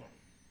no.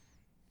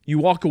 You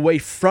walk away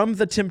from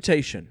the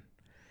temptation,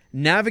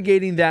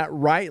 navigating that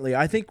rightly.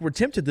 I think we're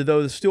tempted to,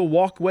 though, to still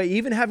walk away,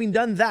 even having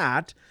done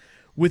that,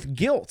 with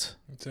guilt.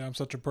 I'd say I'm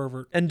such a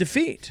pervert. And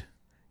defeat.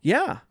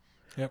 Yeah.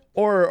 Yep.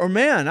 Or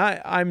man,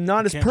 I'm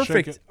not as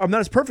perfect. I'm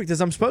not as perfect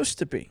as I'm supposed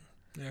to be.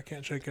 Yeah, I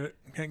can't shake it.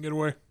 Can't get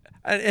away.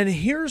 And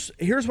here's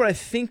what I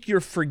think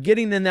you're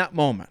forgetting in that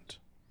moment,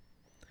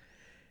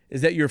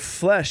 is that your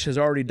flesh has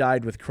already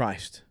died with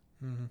Christ.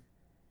 Mm-hmm.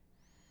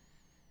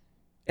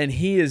 And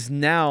he is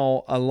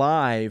now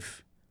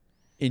alive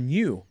in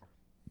you.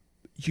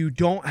 You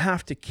don't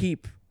have to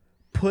keep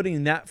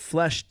putting that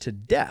flesh to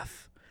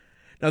death.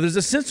 Now, there's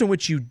a sense in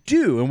which you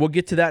do, and we'll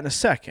get to that in a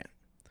second.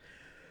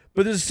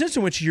 But there's a sense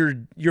in which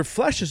your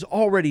flesh is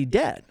already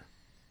dead.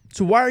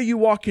 So why are you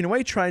walking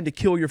away trying to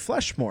kill your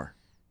flesh more?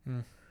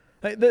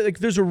 Like,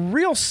 there's a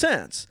real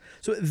sense.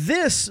 So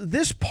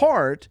this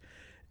part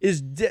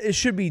it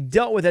should be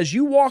dealt with as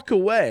you walk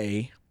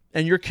away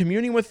and you're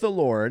communing with the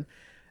Lord.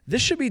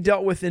 This should be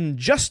dealt with in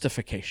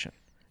justification,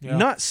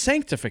 not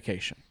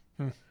sanctification.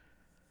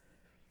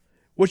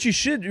 What you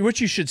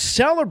should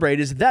celebrate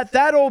is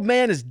that old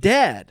man is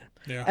dead.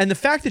 Yeah. And the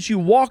fact that you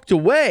walked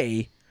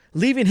away,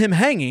 leaving him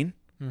hanging,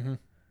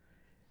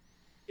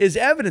 is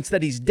evidence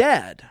that he's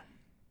dead.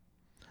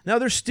 Now,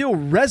 there's still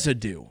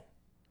residue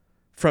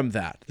from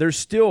that. There's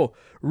still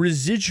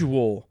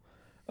residual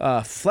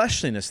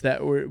fleshliness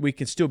that we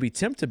can still be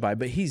tempted by,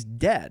 but he's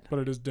dead. But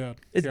it is dead.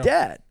 It's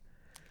dead.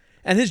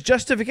 And his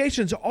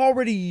justification is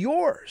already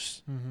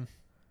yours. Mm-hmm.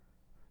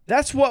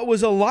 That's what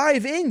was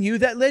alive in you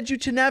that led you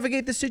to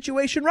navigate the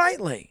situation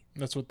rightly.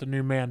 That's what the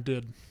new man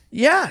did.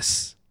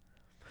 Yes.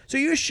 So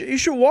you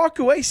should walk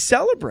away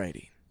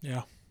celebrating.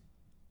 Yeah.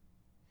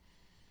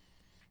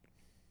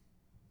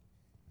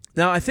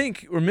 Now, I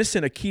think we're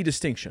missing a key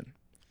distinction.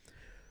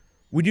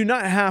 We do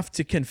not have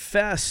to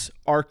confess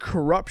our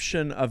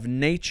corruption of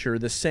nature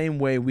the same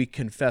way we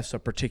confess a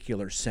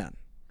particular sin.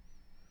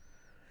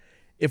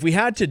 If we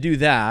had to do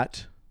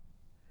that,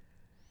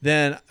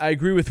 then I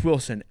agree with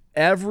Wilson.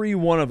 Every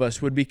one of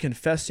us would be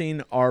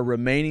confessing our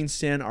remaining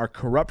sin, our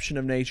corruption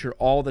of nature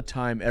all the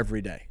time,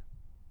 every day.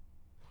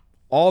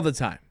 All the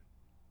time.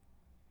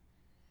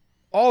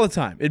 All the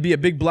time. It'd be a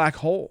big black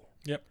hole.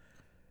 Yep.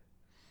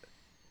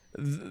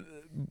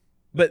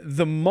 But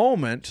the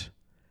moment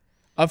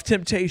of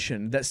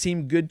temptation that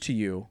seemed good to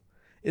you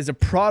is a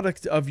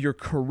product of your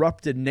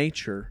corrupted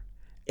nature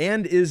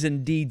and is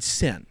indeed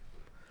sin.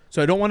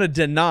 So I don't want to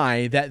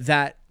deny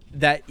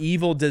that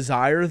evil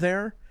desire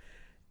there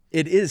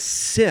it is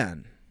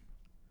sin,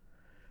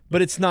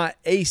 but it's not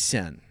a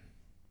sin.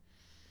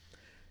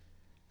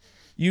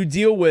 You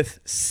deal with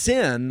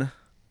sin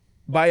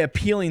by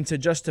appealing to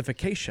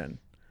justification.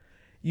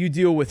 You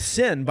deal with a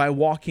sin by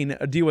walking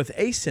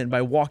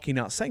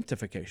out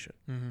sanctification.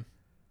 Mm-hmm.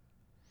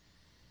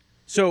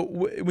 So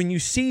when you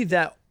see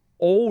that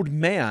old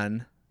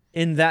man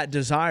in that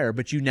desire,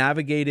 but you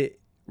navigate it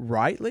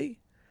rightly,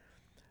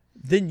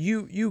 then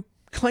you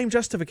claim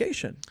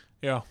justification.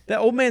 Yeah. That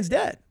old man's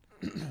dead.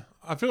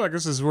 I feel like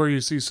this is where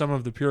you see some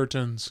of the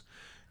Puritans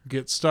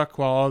get stuck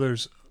while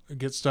others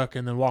get stuck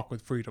and then walk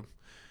with freedom.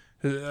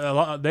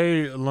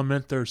 They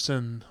lament their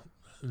sin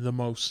the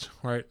most,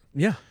 right?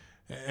 Yeah.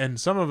 And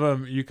some of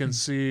them you can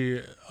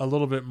see a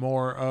little bit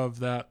more of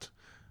that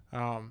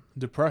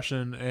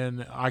depression,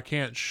 and I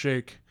can't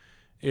shake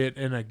it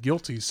in a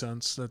guilty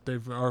sense that they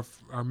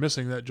are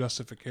missing that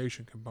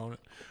justification component.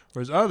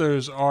 Whereas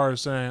others are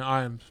saying,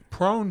 I am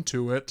prone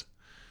to it.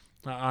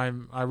 I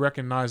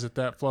recognize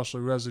that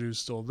fleshly residue is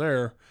still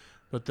there,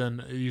 but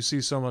then you see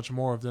so much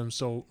more of them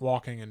still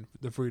walking in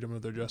the freedom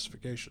of their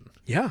justification.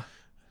 Yeah.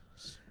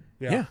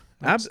 Yeah.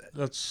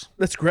 That's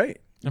great.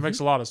 It makes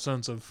a lot of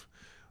sense of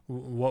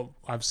what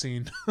I've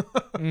seen.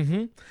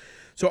 Mm-hmm.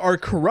 So our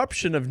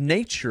corruption of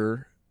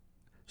nature,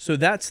 so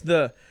that's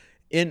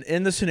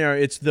in the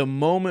scenario, it's the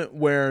moment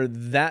where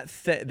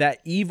that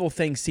evil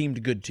thing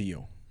seemed good to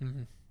you.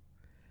 Mm-hmm.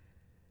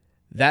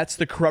 That's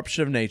the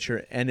corruption of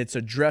nature, and it's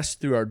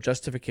addressed through our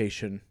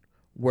justification,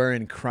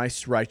 wherein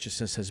Christ's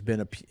righteousness has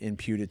been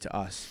imputed to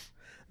us.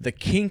 The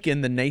kink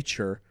in the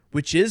nature,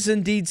 which is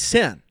indeed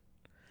sin,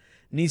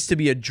 needs to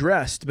be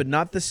addressed, but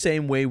not the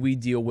same way we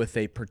deal with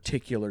a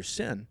particular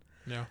sin.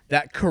 Yeah.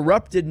 That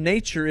corrupted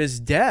nature is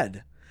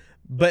dead.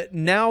 But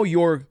now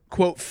you're,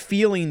 quote,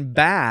 feeling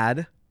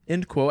bad,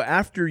 end quote,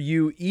 after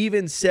you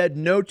even said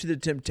no to the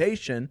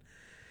temptation,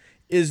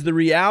 is the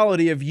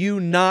reality of you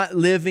not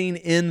living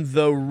in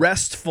the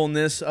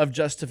restfulness of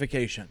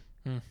justification.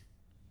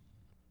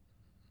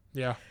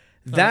 Yeah.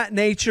 That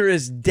nature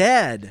is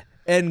dead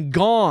and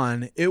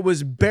gone. It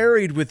was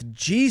buried with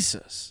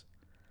Jesus.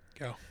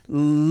 Go.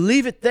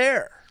 Leave it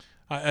there.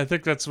 I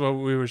think that's what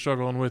we were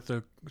struggling with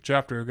a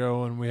chapter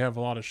ago, and we have a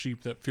lot of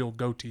sheep that feel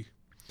goaty.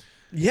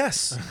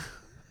 Yes.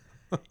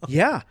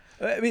 Yeah.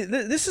 I mean,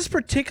 this is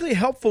particularly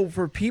helpful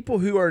for people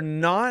who are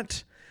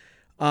not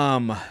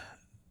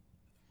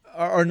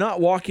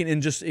walking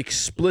in just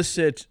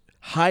explicit,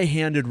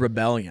 high-handed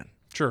rebellion.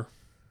 Sure.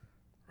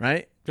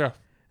 Right? Yeah.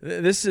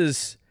 This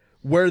is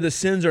where the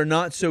sins are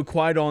not so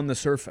quite on the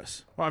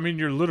surface. Well, I mean,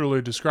 you're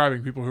literally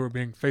describing people who are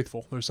being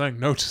faithful. They're saying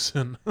no to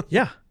sin.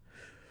 Yeah.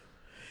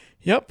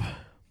 Yep.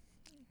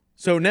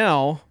 So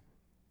now,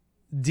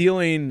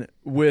 dealing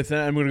with, and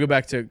I'm going to go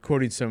back to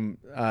quoting some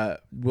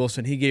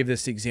Wilson. He gave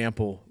this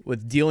example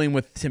with dealing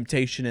with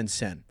temptation and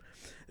sin.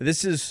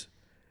 This is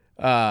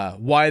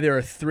why there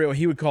are what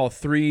he would call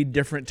three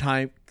different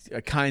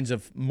kinds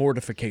of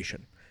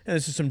mortification. And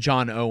this is some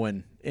John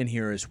Owen in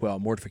here as well,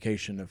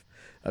 mortification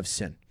of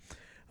sin.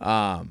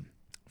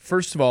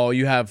 First of all,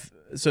 you have,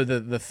 so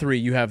the three,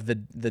 you have the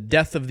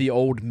death of the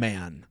old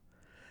man,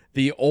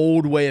 the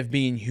old way of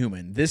being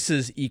human. This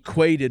is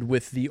equated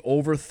with the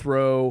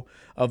overthrow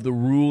of the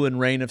rule and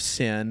reign of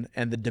sin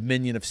and the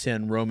dominion of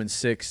sin, Romans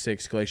 6,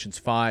 Galatians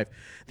 5.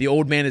 The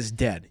old man is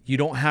dead. You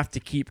don't have to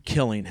keep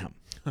killing him.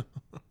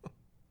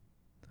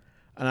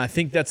 And I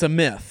think that's a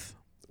myth.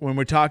 When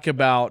we talk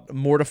about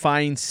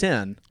mortifying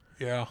sin,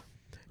 yeah,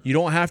 you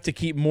don't have to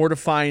keep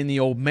mortifying the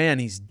old man.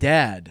 He's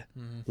dead.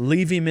 Mm-hmm.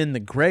 Leave him in the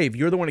grave.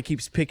 You're the one that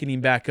keeps picking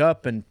him back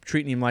up and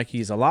treating him like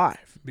he's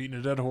alive. Beating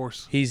a dead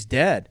horse. He's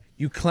dead.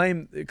 You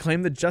claim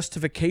the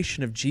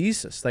justification of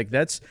Jesus. Like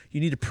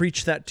you need to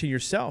preach that to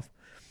yourself.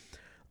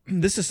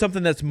 This is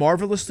something that's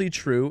marvelously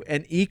true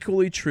and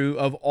equally true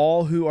of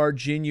all who are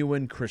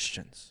genuine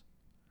Christians.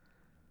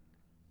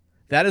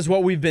 That is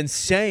what we've been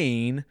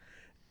saying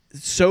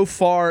so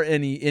far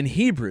in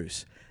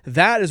Hebrews.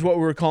 That is what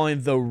we're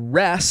calling the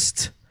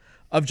rest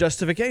of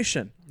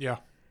justification. Yeah.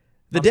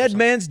 The dead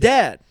man's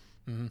dead.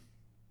 Mm-hmm.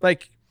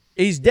 Like,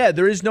 he's dead.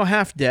 There is no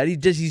half dead.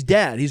 He's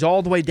dead. He's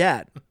all the way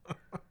dead.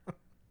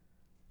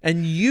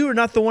 And you are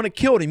not the one that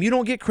killed him. You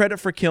don't get credit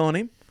for killing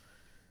him.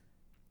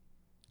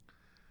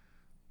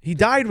 He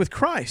died with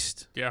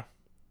Christ. Yeah.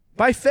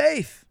 By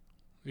faith.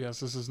 Yes,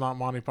 this is not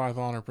Monty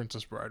Python or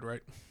Princess Bride,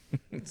 right?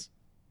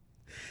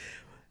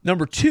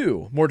 Number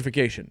 2,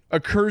 mortification,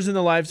 occurs in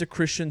the lives of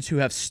Christians who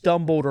have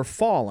stumbled or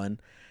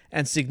fallen,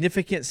 and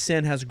significant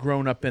sin has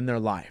grown up in their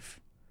life.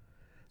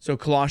 So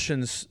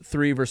Colossians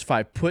 3, verse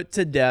 5, put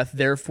to death,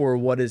 therefore,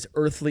 what is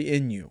earthly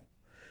in you,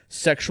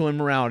 sexual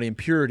immorality,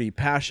 impurity,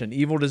 passion,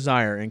 evil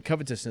desire, and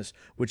covetousness,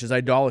 which is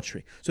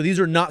idolatry. So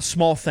these are not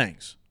small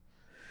things.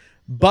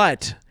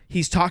 But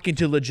he's talking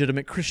to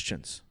legitimate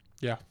Christians.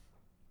 Yeah.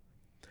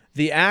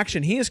 The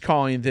action he is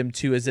calling them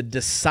to is a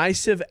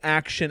decisive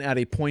action at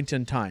a point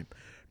in time.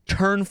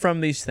 Turn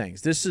from these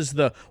things. This is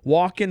the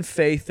walk in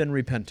faith and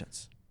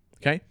repentance.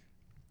 Okay?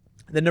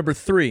 Then number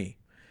 3,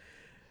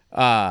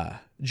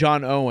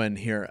 John Owen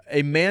here.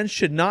 A man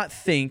should not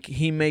think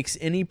he makes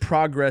any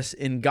progress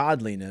in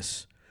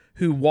godliness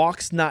who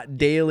walks not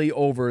daily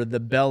over the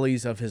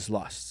bellies of his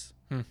lusts.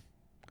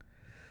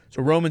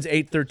 So Romans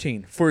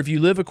 8:13. For if you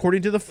live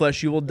according to the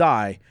flesh, you will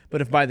die.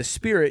 But if by the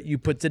Spirit you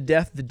put to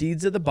death the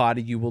deeds of the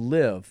body, you will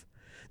live.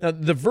 Now,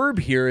 the verb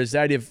here is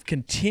that of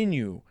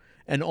continue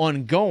and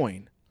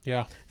ongoing.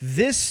 Yeah.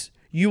 This,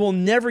 you will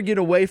never get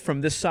away from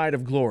this side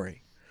of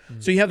glory.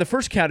 So you have the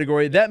first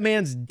category, that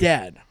man's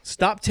dead.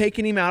 Stop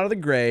taking him out of the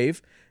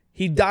grave.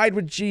 He died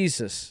with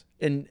Jesus,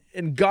 and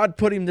God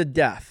put him to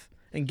death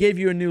and gave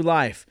you a new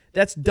life.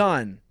 That's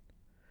done.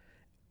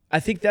 I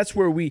think that's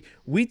where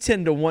we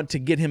tend to want to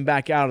get him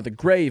back out of the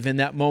grave in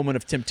that moment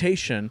of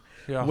temptation,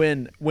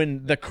 when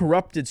the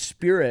corrupted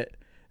spirit,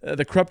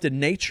 the corrupted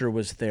nature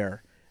was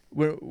there.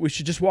 We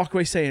should just walk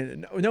away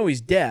saying, no,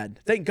 he's dead.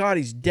 Thank God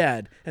he's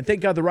dead. And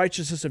thank God the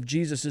righteousness of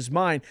Jesus is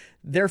mine.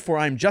 Therefore,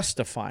 I'm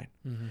justified.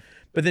 Mm-hmm.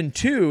 But then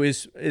 2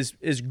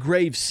 is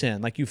grave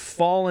sin. Like you've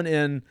fallen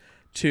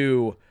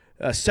into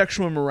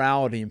sexual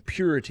immorality,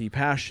 impurity,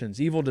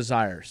 passions, evil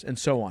desires, and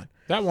so on.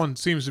 That one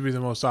seems to be the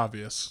most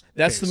obvious.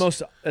 That's the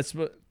most.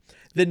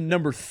 Then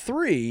number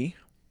 3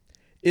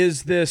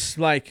 is this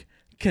like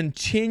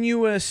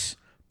continuous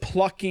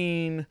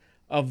plucking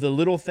of the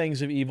little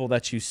things of evil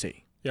that you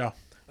see. Yeah.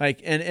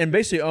 Like and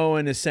basically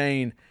Owen is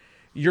saying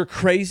you're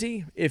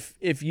crazy if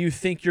you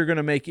think you're going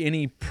to make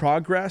any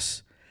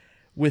progress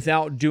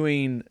without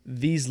doing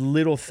these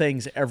little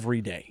things every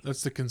day.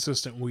 That's the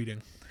consistent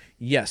weeding.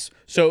 Yes.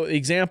 So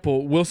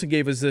example, Wilson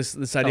gave us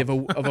this idea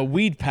of a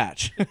weed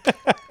patch,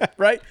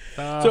 right?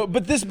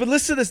 But listen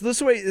to this. Listen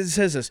to the way it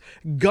says this.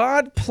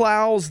 God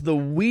plows the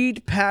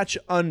weed patch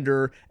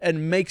under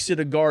and makes it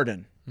a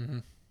garden. Mm-hmm.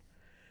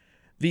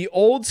 The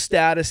old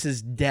status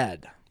is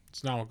dead.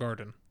 It's now a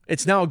garden.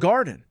 It's now a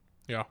garden.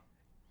 Yeah.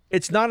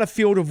 It's not a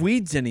field of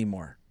weeds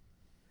anymore.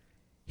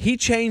 He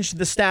changed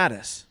the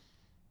status.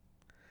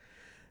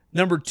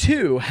 Number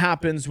 2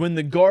 happens when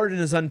the garden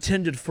is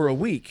untended for a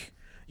week.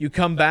 You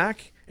come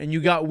back and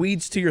you got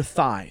weeds to your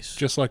thighs.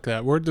 Just like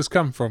that. Where'd this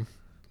come from?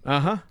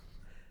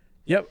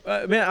 Yep.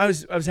 Man, I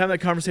was having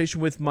that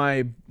conversation with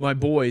my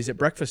boys at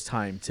breakfast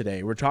time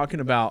today. We're talking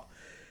about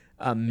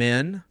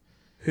men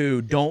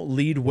who don't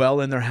lead well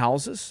in their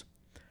houses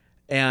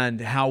and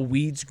how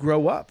weeds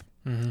grow up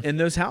in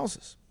those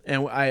houses.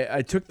 And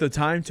I took the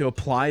time to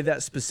apply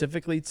that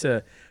specifically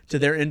to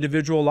their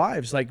individual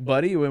lives. Like,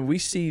 buddy, when we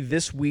see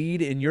this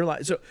weed in your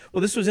life.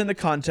 This was in the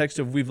context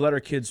of we've let our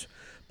kids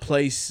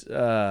place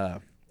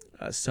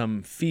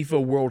some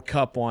FIFA World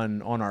Cup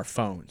on our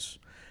phones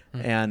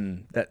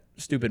and that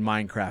stupid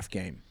Minecraft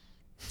game.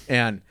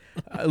 And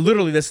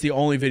literally that's the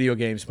only video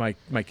games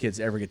my kids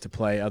ever get to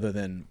play other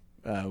than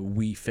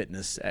Wii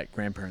Fitness at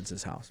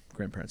grandparents' house.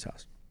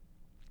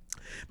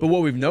 But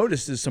what we've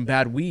noticed is some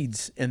bad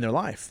weeds in their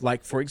life.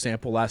 Like, for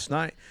example, last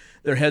night,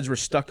 their heads were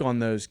stuck on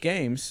those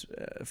games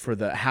for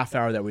the half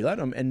hour that we let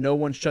them, and no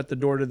one shut the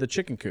door to the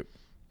chicken coop.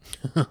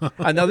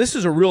 Now, this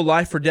is a real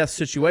life or death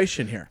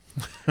situation here.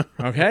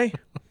 Okay?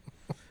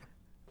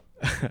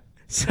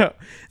 So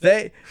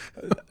they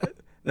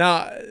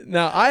now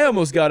I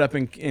almost got up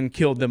and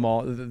killed them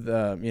all,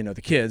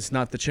 the kids,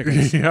 not the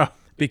chickens. Yeah.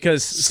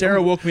 Because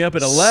Sarah woke me up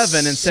at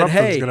 11 and said, "Hey,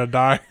 something's gonna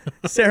die."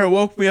 Sarah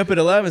woke me up at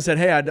 11 and said,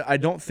 "Hey, I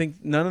don't think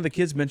none of the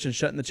kids mentioned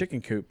shutting the chicken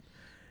coop."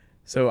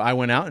 So I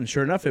went out and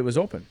sure enough, it was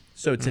open.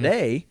 So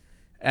today,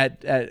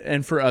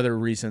 and for other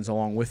reasons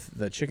along with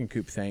the chicken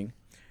coop thing,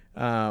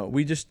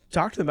 we just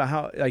talked about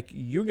how, like,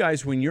 you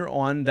guys, when you're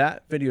on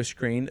that video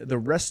screen, the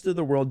rest of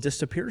the world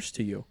disappears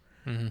to you,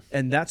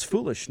 and that's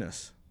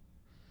foolishness.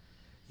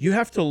 You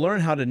have to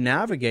learn how to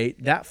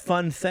navigate that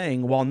fun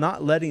thing while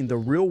not letting the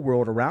real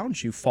world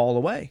around you fall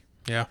away.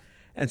 Yeah.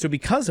 And so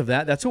because of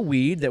that, that's a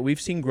weed that we've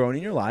seen growing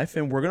in your life,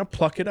 and we're going to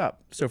pluck it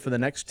up. So for the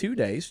next 2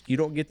 days, you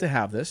don't get to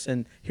have this,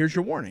 and here's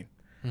your warning.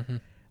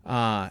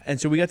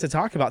 And so we got to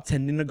talk about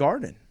tending the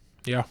garden.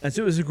 Yeah. And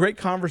so it was a great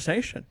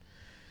conversation.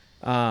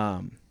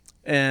 But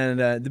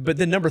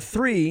then number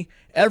 3,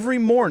 every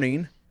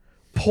morning,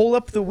 pull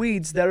up the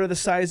weeds that are the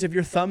size of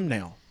your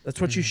thumbnail.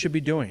 That's what you should be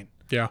doing.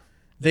 Yeah.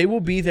 They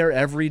will be there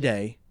every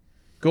day.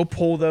 Go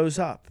pull those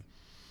up.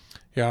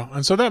 Yeah,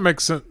 and so that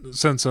makes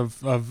sense of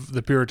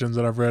the Puritans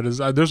that I've read. Is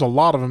there's a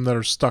lot of them that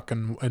are stuck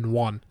in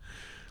one.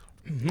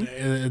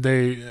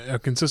 They are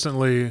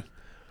consistently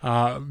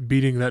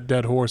beating that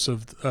dead horse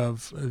of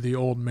the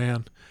old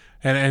man,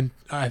 and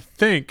I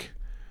think,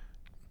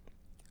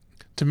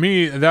 to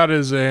me, that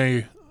is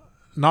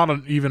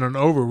even an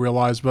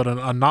over-realized, but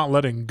a not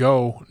letting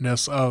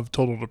go-ness of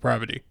total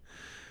depravity.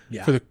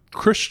 Yeah. For the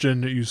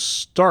Christian, you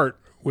start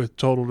with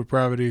total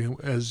depravity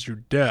as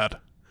you're dead.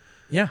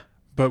 Yeah.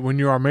 But when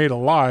you are made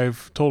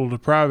alive, total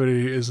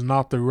depravity is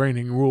not the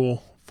reigning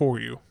rule for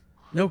you.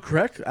 No,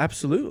 correct.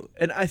 Absolutely.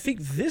 And I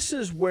think this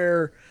is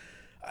where,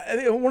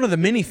 one of the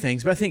many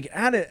things, but I think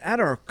at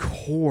our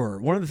core,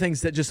 one of the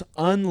things that just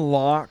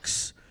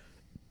unlocks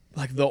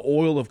like the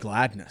oil of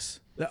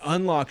gladness, that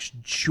unlocks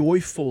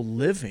joyful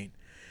living.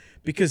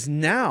 Because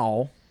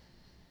now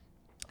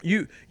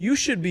you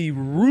should be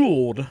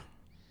ruled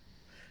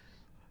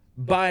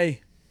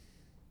by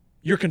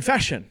your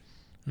confession.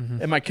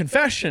 And my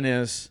confession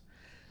is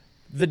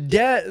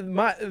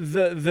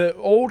the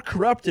old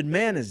corrupted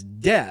man is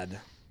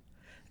dead,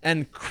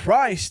 and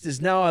Christ is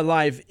now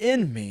alive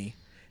in me,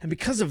 and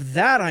because of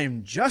that I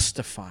am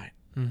justified.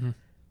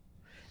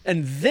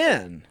 And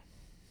then,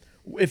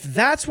 if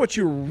that's what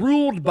you're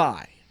ruled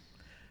by,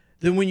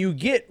 then when you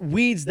get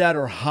weeds that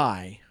are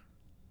high,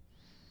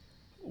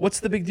 what's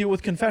the big deal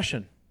with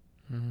confession?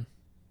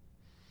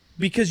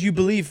 Because you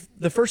believe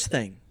the first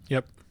thing.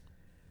 Yep.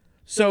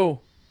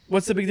 So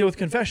what's the big deal with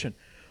confession?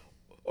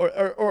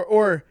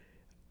 Or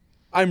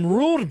I'm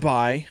ruled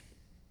by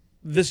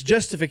this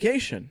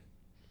justification.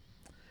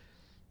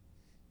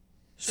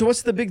 So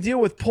what's the big deal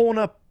with pulling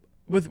up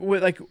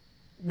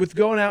with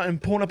going out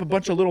and pulling up a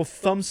bunch of little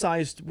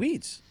thumb-sized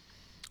weeds?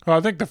 Well,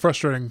 I think the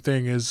frustrating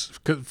thing is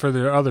for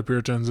the other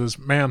Puritans is,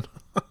 man,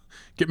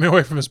 get me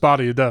away from this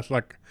body of death.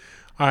 Like,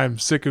 I'm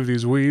sick of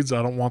these weeds.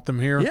 I don't want them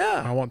here.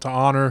 Yeah. I want to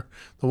honor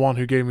the one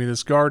who gave me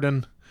this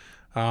garden.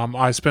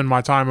 I spend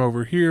my time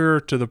over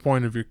here to the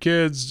point of your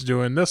kids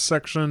doing this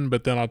section,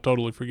 but then I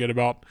totally forget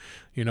about,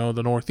 the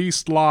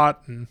northeast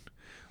lot, and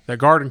that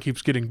garden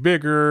keeps getting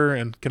bigger,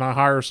 and can I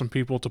hire some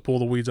people to pull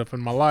the weeds up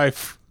in my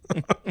life?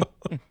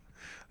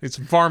 Need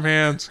some farm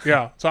hands.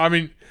 Yeah. So, I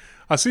mean,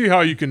 I see how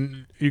you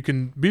can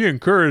be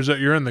encouraged that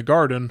you're in the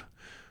garden,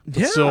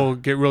 but still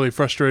get really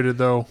frustrated,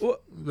 though,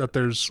 that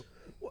there's...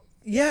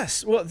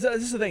 Yes. Well,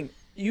 this is the thing.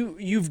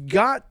 You've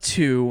got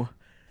to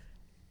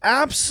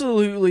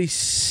absolutely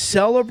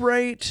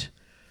celebrate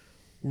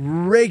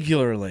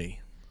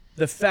regularly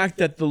the fact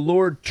that the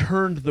Lord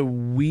turned the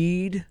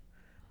weed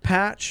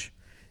patch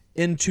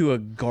into a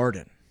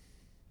garden.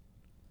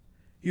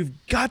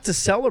 You've got to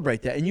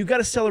celebrate that, and you've got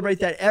to celebrate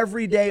that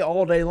every day,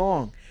 all day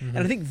long. And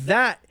I think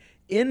that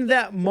in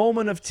that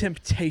moment of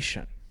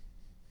temptation,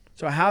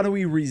 so how do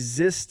we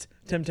resist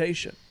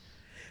temptation?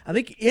 I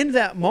think in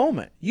that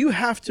moment, you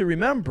have to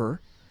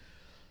remember,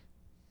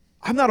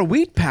 I'm not a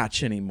weed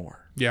patch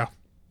anymore. Yeah.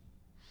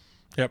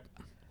 Yep.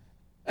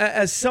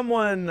 As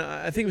someone,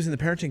 I think it was in the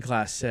parenting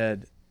class,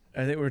 said,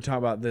 I think we were talking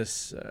about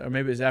this, or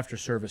maybe it was after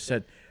service,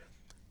 said,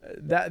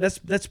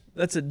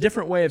 that's a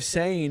different way of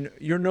saying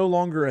you're no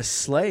longer a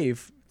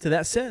slave to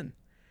that sin.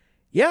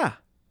 Yeah.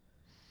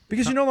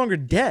 Because you're no longer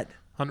dead.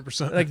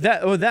 100%. Like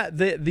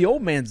the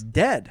old man's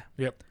dead.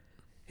 Yep.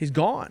 He's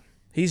gone.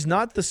 He's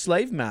not the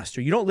slave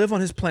master. You don't live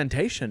on his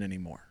plantation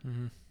anymore.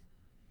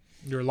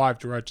 You're alive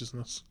to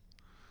righteousness.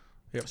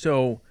 Yep.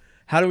 So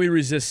how do we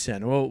resist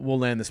sin? We'll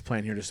land this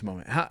plane here in just a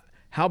moment.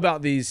 How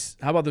about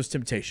those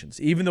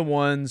temptations? Even the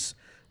ones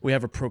we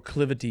have a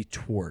proclivity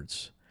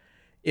towards.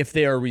 If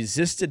they are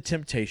resisted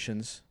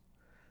temptations,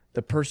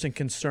 the person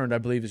concerned, I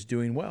believe, is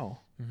doing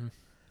well.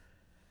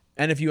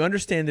 And if you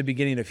understand the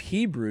beginning of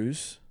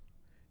Hebrews,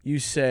 you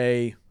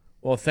say,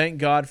 well, thank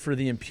God for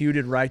the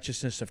imputed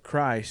righteousness of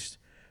Christ,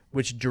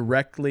 which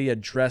directly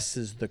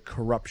addresses the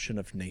corruption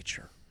of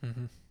nature.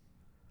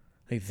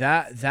 Like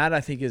that I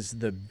think is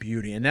the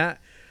beauty. And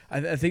that,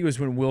 I think it was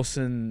when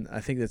Wilson,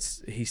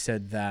 he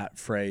said that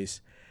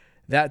phrase.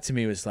 That to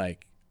me was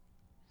like,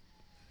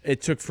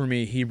 it took for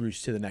me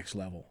Hebrews to the next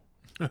level.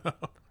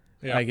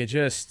 Yeah. Like it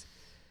just,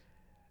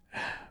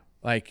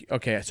 like,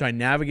 okay, so I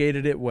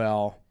navigated it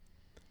well.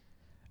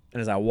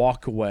 And as I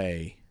walk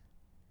away,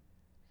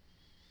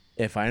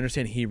 if I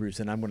understand Hebrews,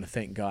 then I'm going to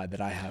thank God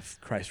that I have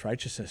Christ's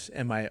righteousness,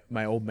 and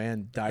my old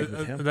man died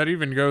with him. That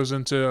even goes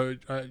into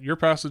your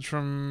passage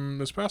from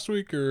this past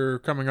week or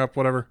coming up,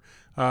 whatever.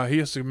 He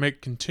has to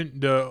make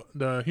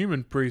the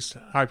human priest,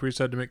 high priest,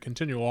 had to make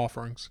continual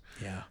offerings.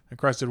 Yeah. And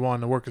Christ did one.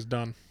 The work is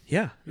done.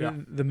 Yeah. Yeah.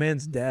 The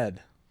man's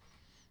dead.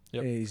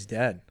 Yep. He's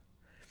dead.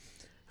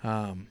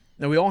 Now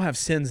we all have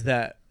sins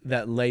that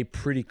lay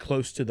pretty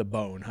close to the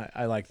bone.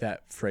 I like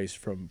that phrase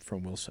from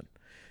Wilson.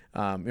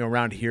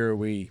 Around here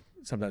we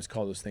sometimes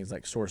call those things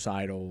like source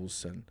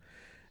idols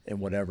and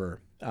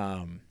whatever,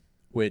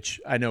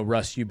 which I know,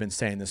 Russ, you've been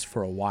saying this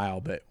for a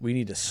while, but we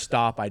need to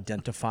stop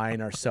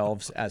identifying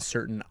ourselves as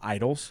certain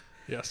idols.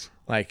 Yes.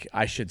 Like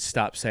I should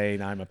stop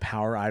saying I'm a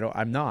power idol.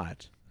 I'm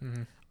not.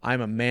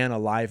 I'm a man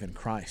alive in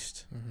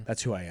Christ.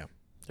 That's who I am.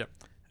 Yep.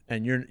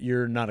 And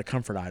you're not a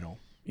comfort idol.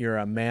 You're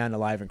a man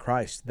alive in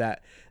Christ.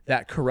 That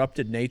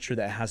corrupted nature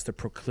that has the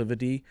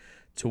proclivity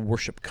to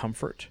worship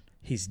comfort,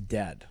 he's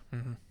dead.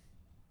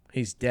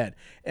 He's dead.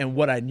 And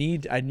what I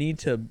need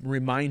to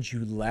remind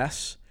you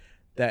less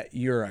that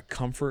you're a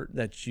comfort,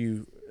 that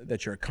you're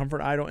a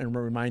comfort idol, and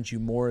remind you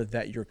more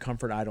that your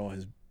comfort idol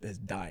has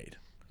died.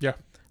 Yeah.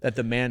 That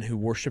the man who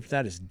worshipped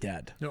that is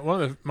dead.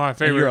 One of my And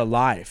favorite. you're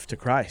alive to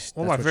Christ.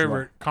 One of my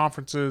favorite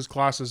conferences,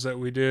 classes that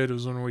we did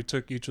was when we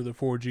took each of the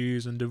 4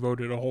 Gs and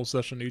devoted a whole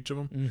session to each of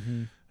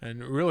them.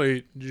 And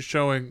really just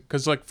showing,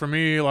 because like for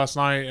me last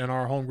night in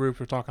our home group,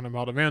 we're talking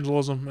about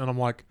evangelism, and I'm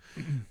like,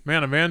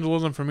 man,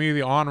 evangelism for me,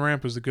 the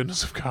on-ramp is the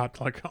goodness of God.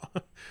 Like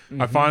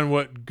I find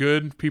what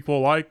good people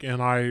like,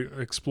 and I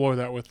explore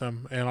that with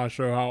them, and I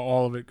show how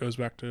all of it goes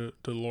back to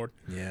the Lord.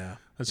 Yeah.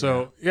 And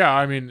so,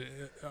 I mean,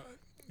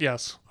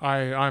 yes,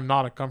 I'm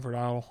not a comfort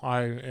idol.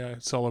 I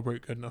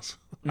celebrate goodness.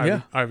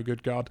 I have a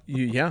good God.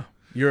 Yeah.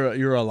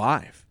 You're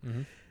alive.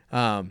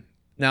 Mm-hmm.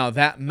 Now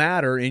that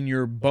matter in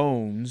your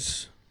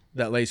bones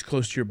that lays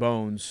close to your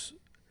bones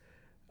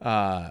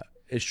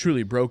is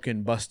truly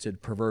broken,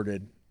 busted,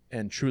 perverted,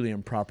 and truly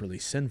improperly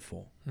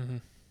sinful. Mm-hmm.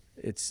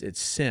 It's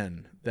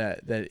sin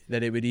that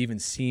it would even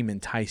seem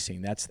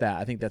enticing. I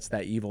think that's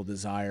that evil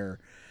desire,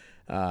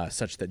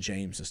 such that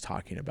James is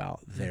talking about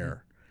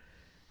there.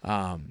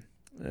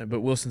 But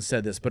Wilson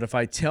said this, but if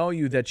I tell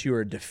you that you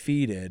are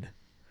defeated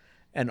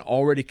and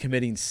already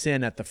committing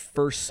sin at the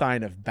first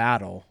sign of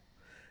battle,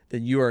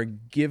 then you are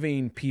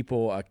giving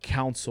people a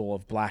counsel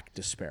of black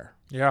despair.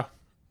 Yeah.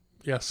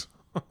 Yes.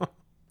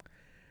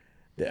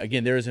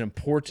 Again, there is an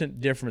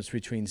important difference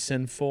between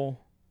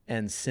sinful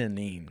and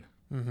sinning.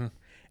 Mm-hmm.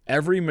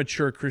 Every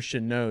mature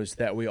Christian knows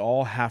that we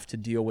all have to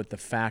deal with the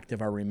fact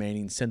of our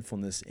remaining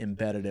sinfulness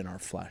embedded in our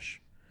flesh.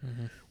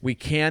 Mm-hmm. We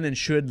can and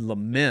should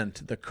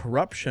lament the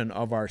corruption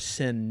of our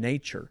sin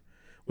nature,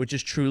 which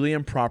is truly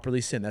and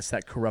properly sin. That's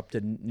that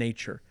corrupted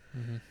nature.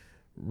 Mm-hmm.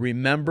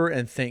 Remember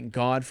and thank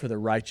God for the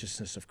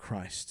righteousness of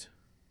Christ.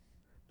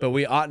 But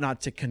we ought not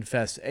to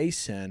confess a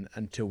sin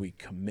until we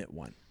commit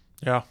one.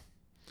 Yeah.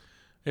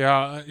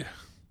 Yeah.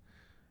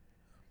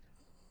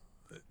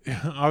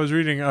 I was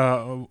reading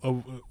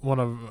one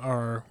of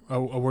our a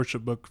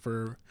worship book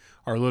for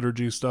our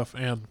liturgy stuff,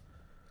 and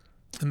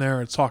in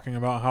there it's talking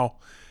about how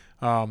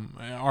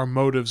our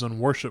motives in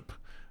worship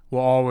will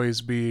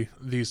always be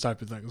these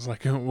type of things.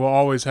 Like we'll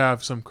always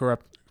have some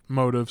corrupt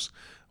motives.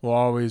 We'll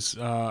always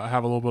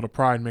have a little bit of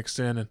pride mixed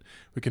in, and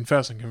we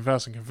confess and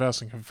confess and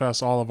confess and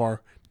confess all of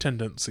our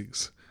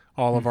tendencies,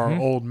 all of our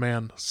old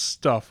man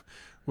stuff,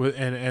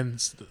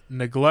 and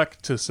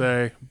neglect to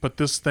say, but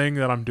this thing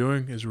that I'm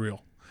doing is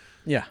real.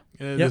 Yeah.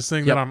 This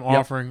thing that I'm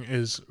offering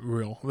is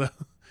real.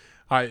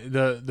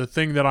 The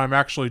thing that I'm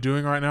actually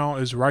doing right now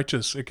is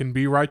righteous. It can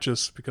be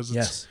righteous because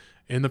it's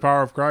in the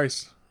power of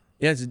Christ.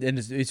 Yes, and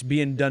it's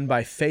being done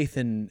by faith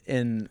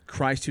in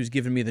Christ who's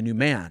given me the new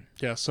man.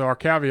 Yeah, so our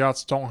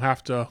caveats don't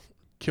have to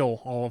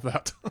kill all of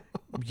that.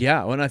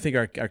 Yeah, well, and I think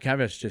our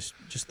caveats just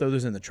throw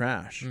those in the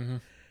trash. Mm-hmm.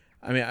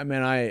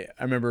 I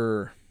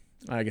remember,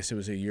 I guess it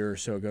was a year or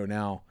so ago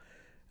now,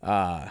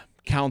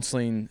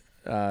 counseling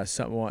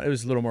someone. It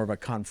was a little more of a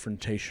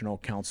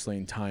confrontational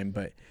counseling time,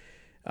 but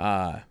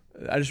I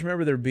just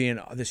remember there being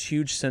this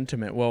huge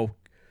sentiment. Well,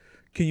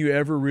 can you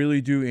ever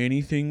really do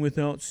anything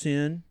without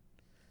sin?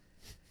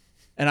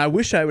 And I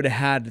wish I would have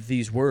had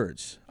these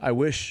words. I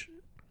wish,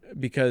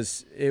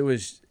 because it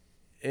was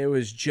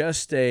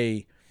just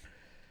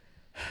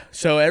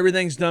so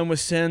everything's done with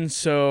sin,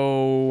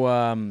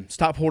 so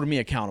stop holding me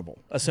accountable,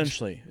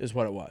 essentially, is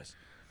what it was.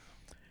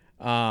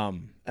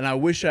 And I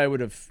wish I'd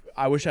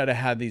have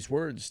had these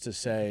words to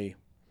say,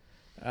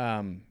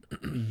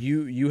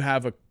 you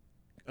have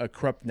a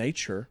corrupt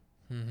nature,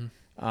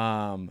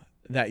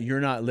 that you're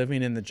not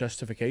living in the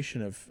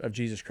justification of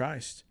Jesus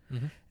Christ.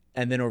 Mm-hmm.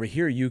 And then over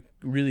here, you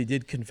really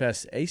did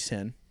confess a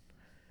sin,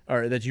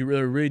 or that you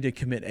really did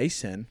commit a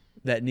sin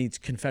that needs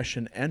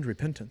confession and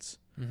repentance,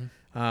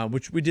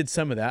 which we did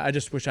some of that. I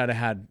just wish I'd have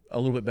had a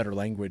little bit better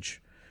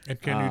language.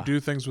 And can you do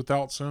things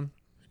without sin?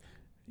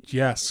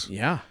 Yes.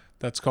 Yeah.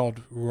 That's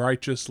called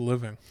righteous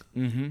living.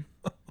 Mm-hmm.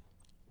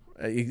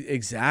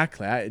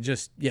 Exactly.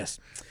 Yes.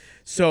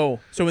 So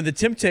when the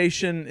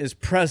temptation is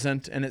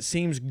present and it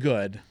seems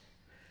good,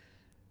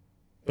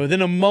 but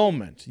within a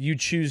moment you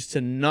choose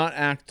to not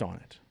act on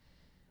it,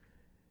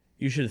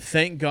 you should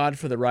thank God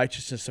for the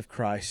righteousness of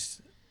Christ,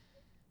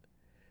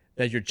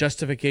 that your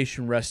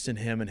justification rests in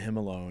Him and Him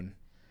alone,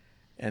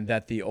 and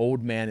that the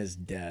old man is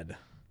dead,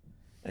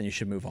 and you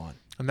should move on.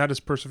 And that is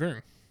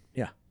persevering.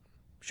 Yeah.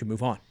 You should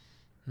move on.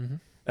 Mm-hmm.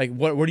 Like,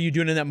 what are you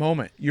doing in that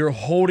moment? You're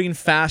holding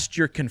fast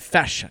your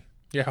confession.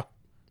 Yeah.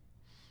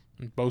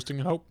 And boasting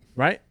in hope.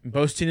 Right?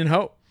 Boasting in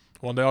hope.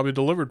 One day I'll be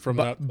delivered from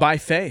that. By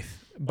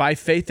faith. By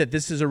faith that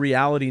this is a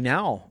reality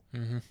now.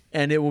 Mm-hmm.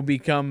 And it will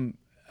become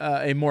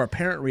a more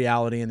apparent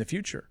reality in the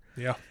future.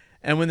 Yeah.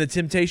 And when the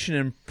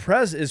temptation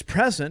is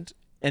present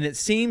and it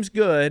seems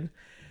good,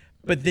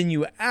 but then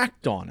you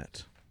act on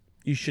it,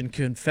 you should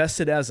confess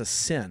it as a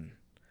sin,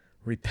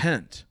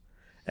 repent,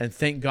 and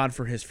thank God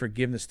for His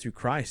forgiveness through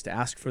Christ.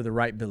 Ask for the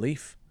right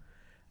belief,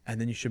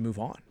 and then you should move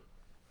on.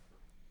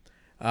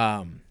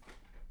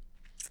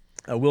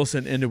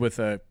 Wilson ended with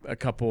a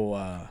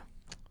couple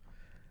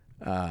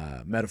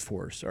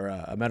metaphors, or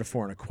a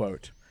metaphor and a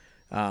quote.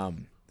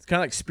 It's kind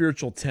of like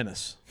spiritual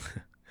tennis.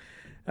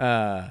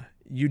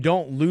 You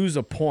don't lose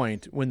a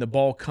point when the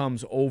ball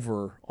comes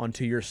over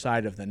onto your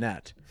side of the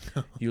net.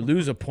 You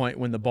lose a point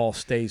when the ball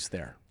stays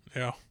there.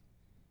 Yeah.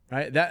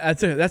 Right?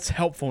 That's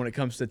helpful when it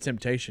comes to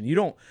temptation. You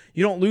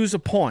don't lose a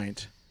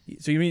point.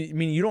 So you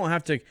mean you don't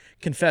have to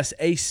confess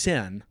a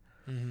sin,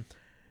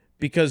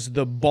 because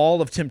the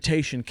ball of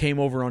temptation came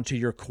over onto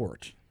your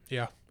court.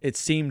 Yeah. It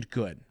seemed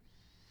good.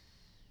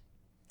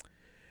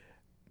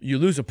 You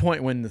lose a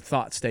point when the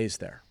thought stays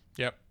there.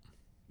 Yep.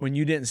 When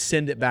you didn't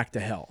send it back to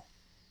hell.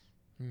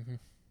 Mm-hmm.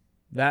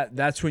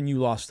 That's when you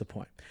lost the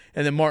point.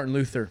 And then Martin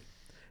Luther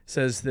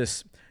says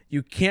this: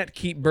 you can't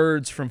keep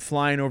birds from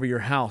flying over your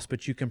house,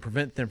 but you can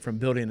prevent them from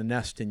building a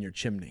nest in your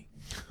chimney.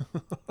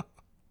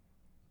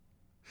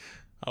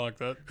 I like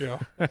that.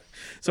 Yeah.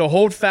 So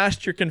hold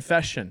fast your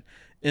confession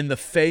in the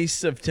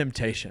face of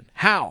temptation.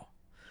 How?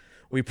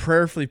 We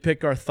prayerfully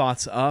pick our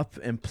thoughts up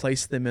and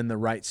place them in the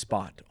right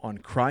spot on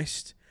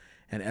Christ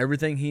and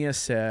everything he has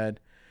said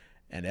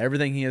and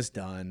everything he has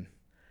done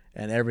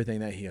and everything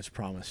that he has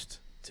promised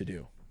to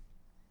do.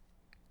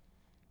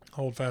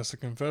 Hold fast the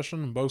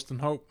confession and boast in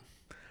hope.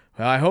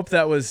 Well, I hope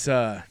that was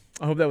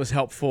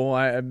helpful.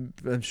 I'm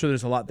sure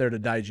there's a lot there to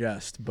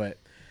digest, but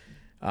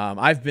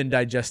I've been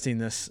digesting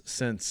this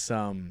since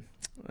for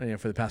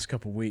the past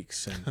couple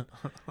weeks, and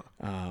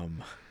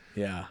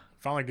yeah.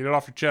 Finally, get it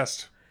off your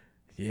chest.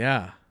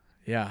 Yeah.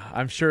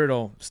 I'm sure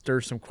it'll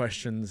stir some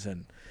questions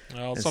and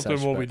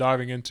something we'll be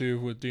diving into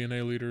with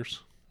DNA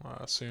leaders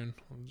soon.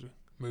 We'll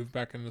move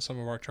back into some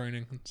of our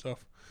training and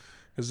stuff,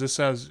 because this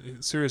has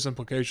serious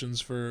implications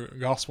for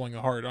gospeling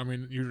the heart. I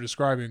mean, you're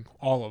describing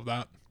all of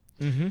that.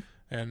 Mm-hmm.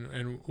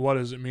 And what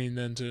does it mean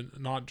then to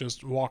not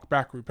just walk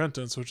back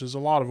repentance, which is a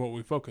lot of what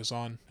we focus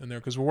on in there,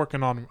 because we're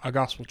working on a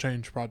gospel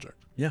change project.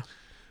 Yeah.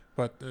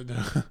 But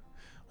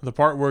the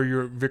part where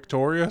you're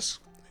victorious,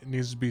 it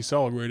needs to be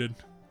celebrated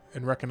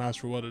and recognized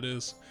for what it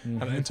is.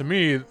 Mm-hmm. And to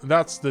me,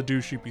 that's the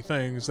do sheepy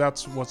things.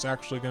 That's what's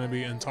actually going to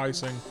be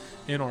enticing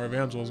in our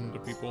evangelism to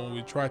people.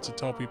 We try to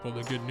tell people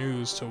the good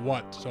news to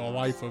what? To a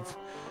life of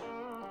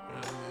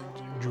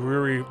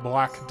dreary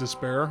black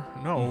despair?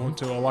 No, Mm-hmm.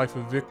 to a life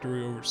of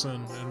victory over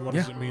sin. And what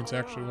does it mean to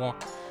actually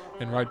walk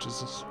in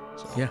righteousness?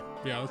 So, yeah,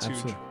 that's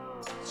absolutely.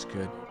 huge. It's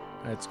good.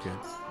 That's good.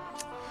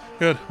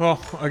 Good. Well,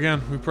 again,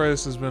 we pray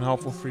this has been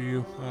helpful for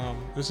you.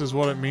 This is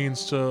what it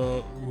means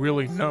to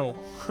really know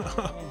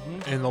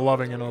in the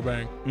loving and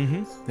obeying.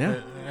 Mm-hmm. Yeah.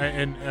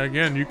 And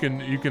again, you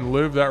can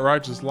live that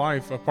righteous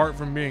life apart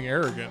from being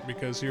arrogant,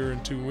 because here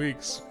in 2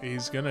 weeks,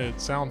 he's going to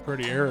sound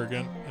pretty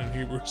arrogant in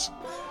Hebrews.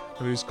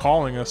 But he's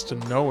calling us to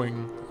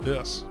knowing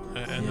this.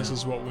 And this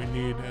is what we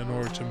need in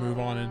order to move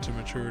on into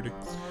maturity.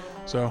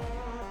 So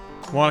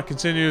I want to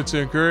continue to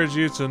encourage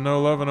you to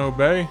know, love, and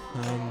obey.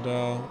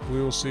 And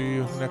we will see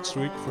you next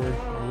week for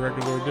a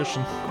regular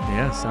edition.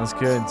 Yeah, sounds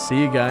good. See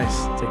you guys.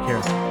 Take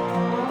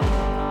care.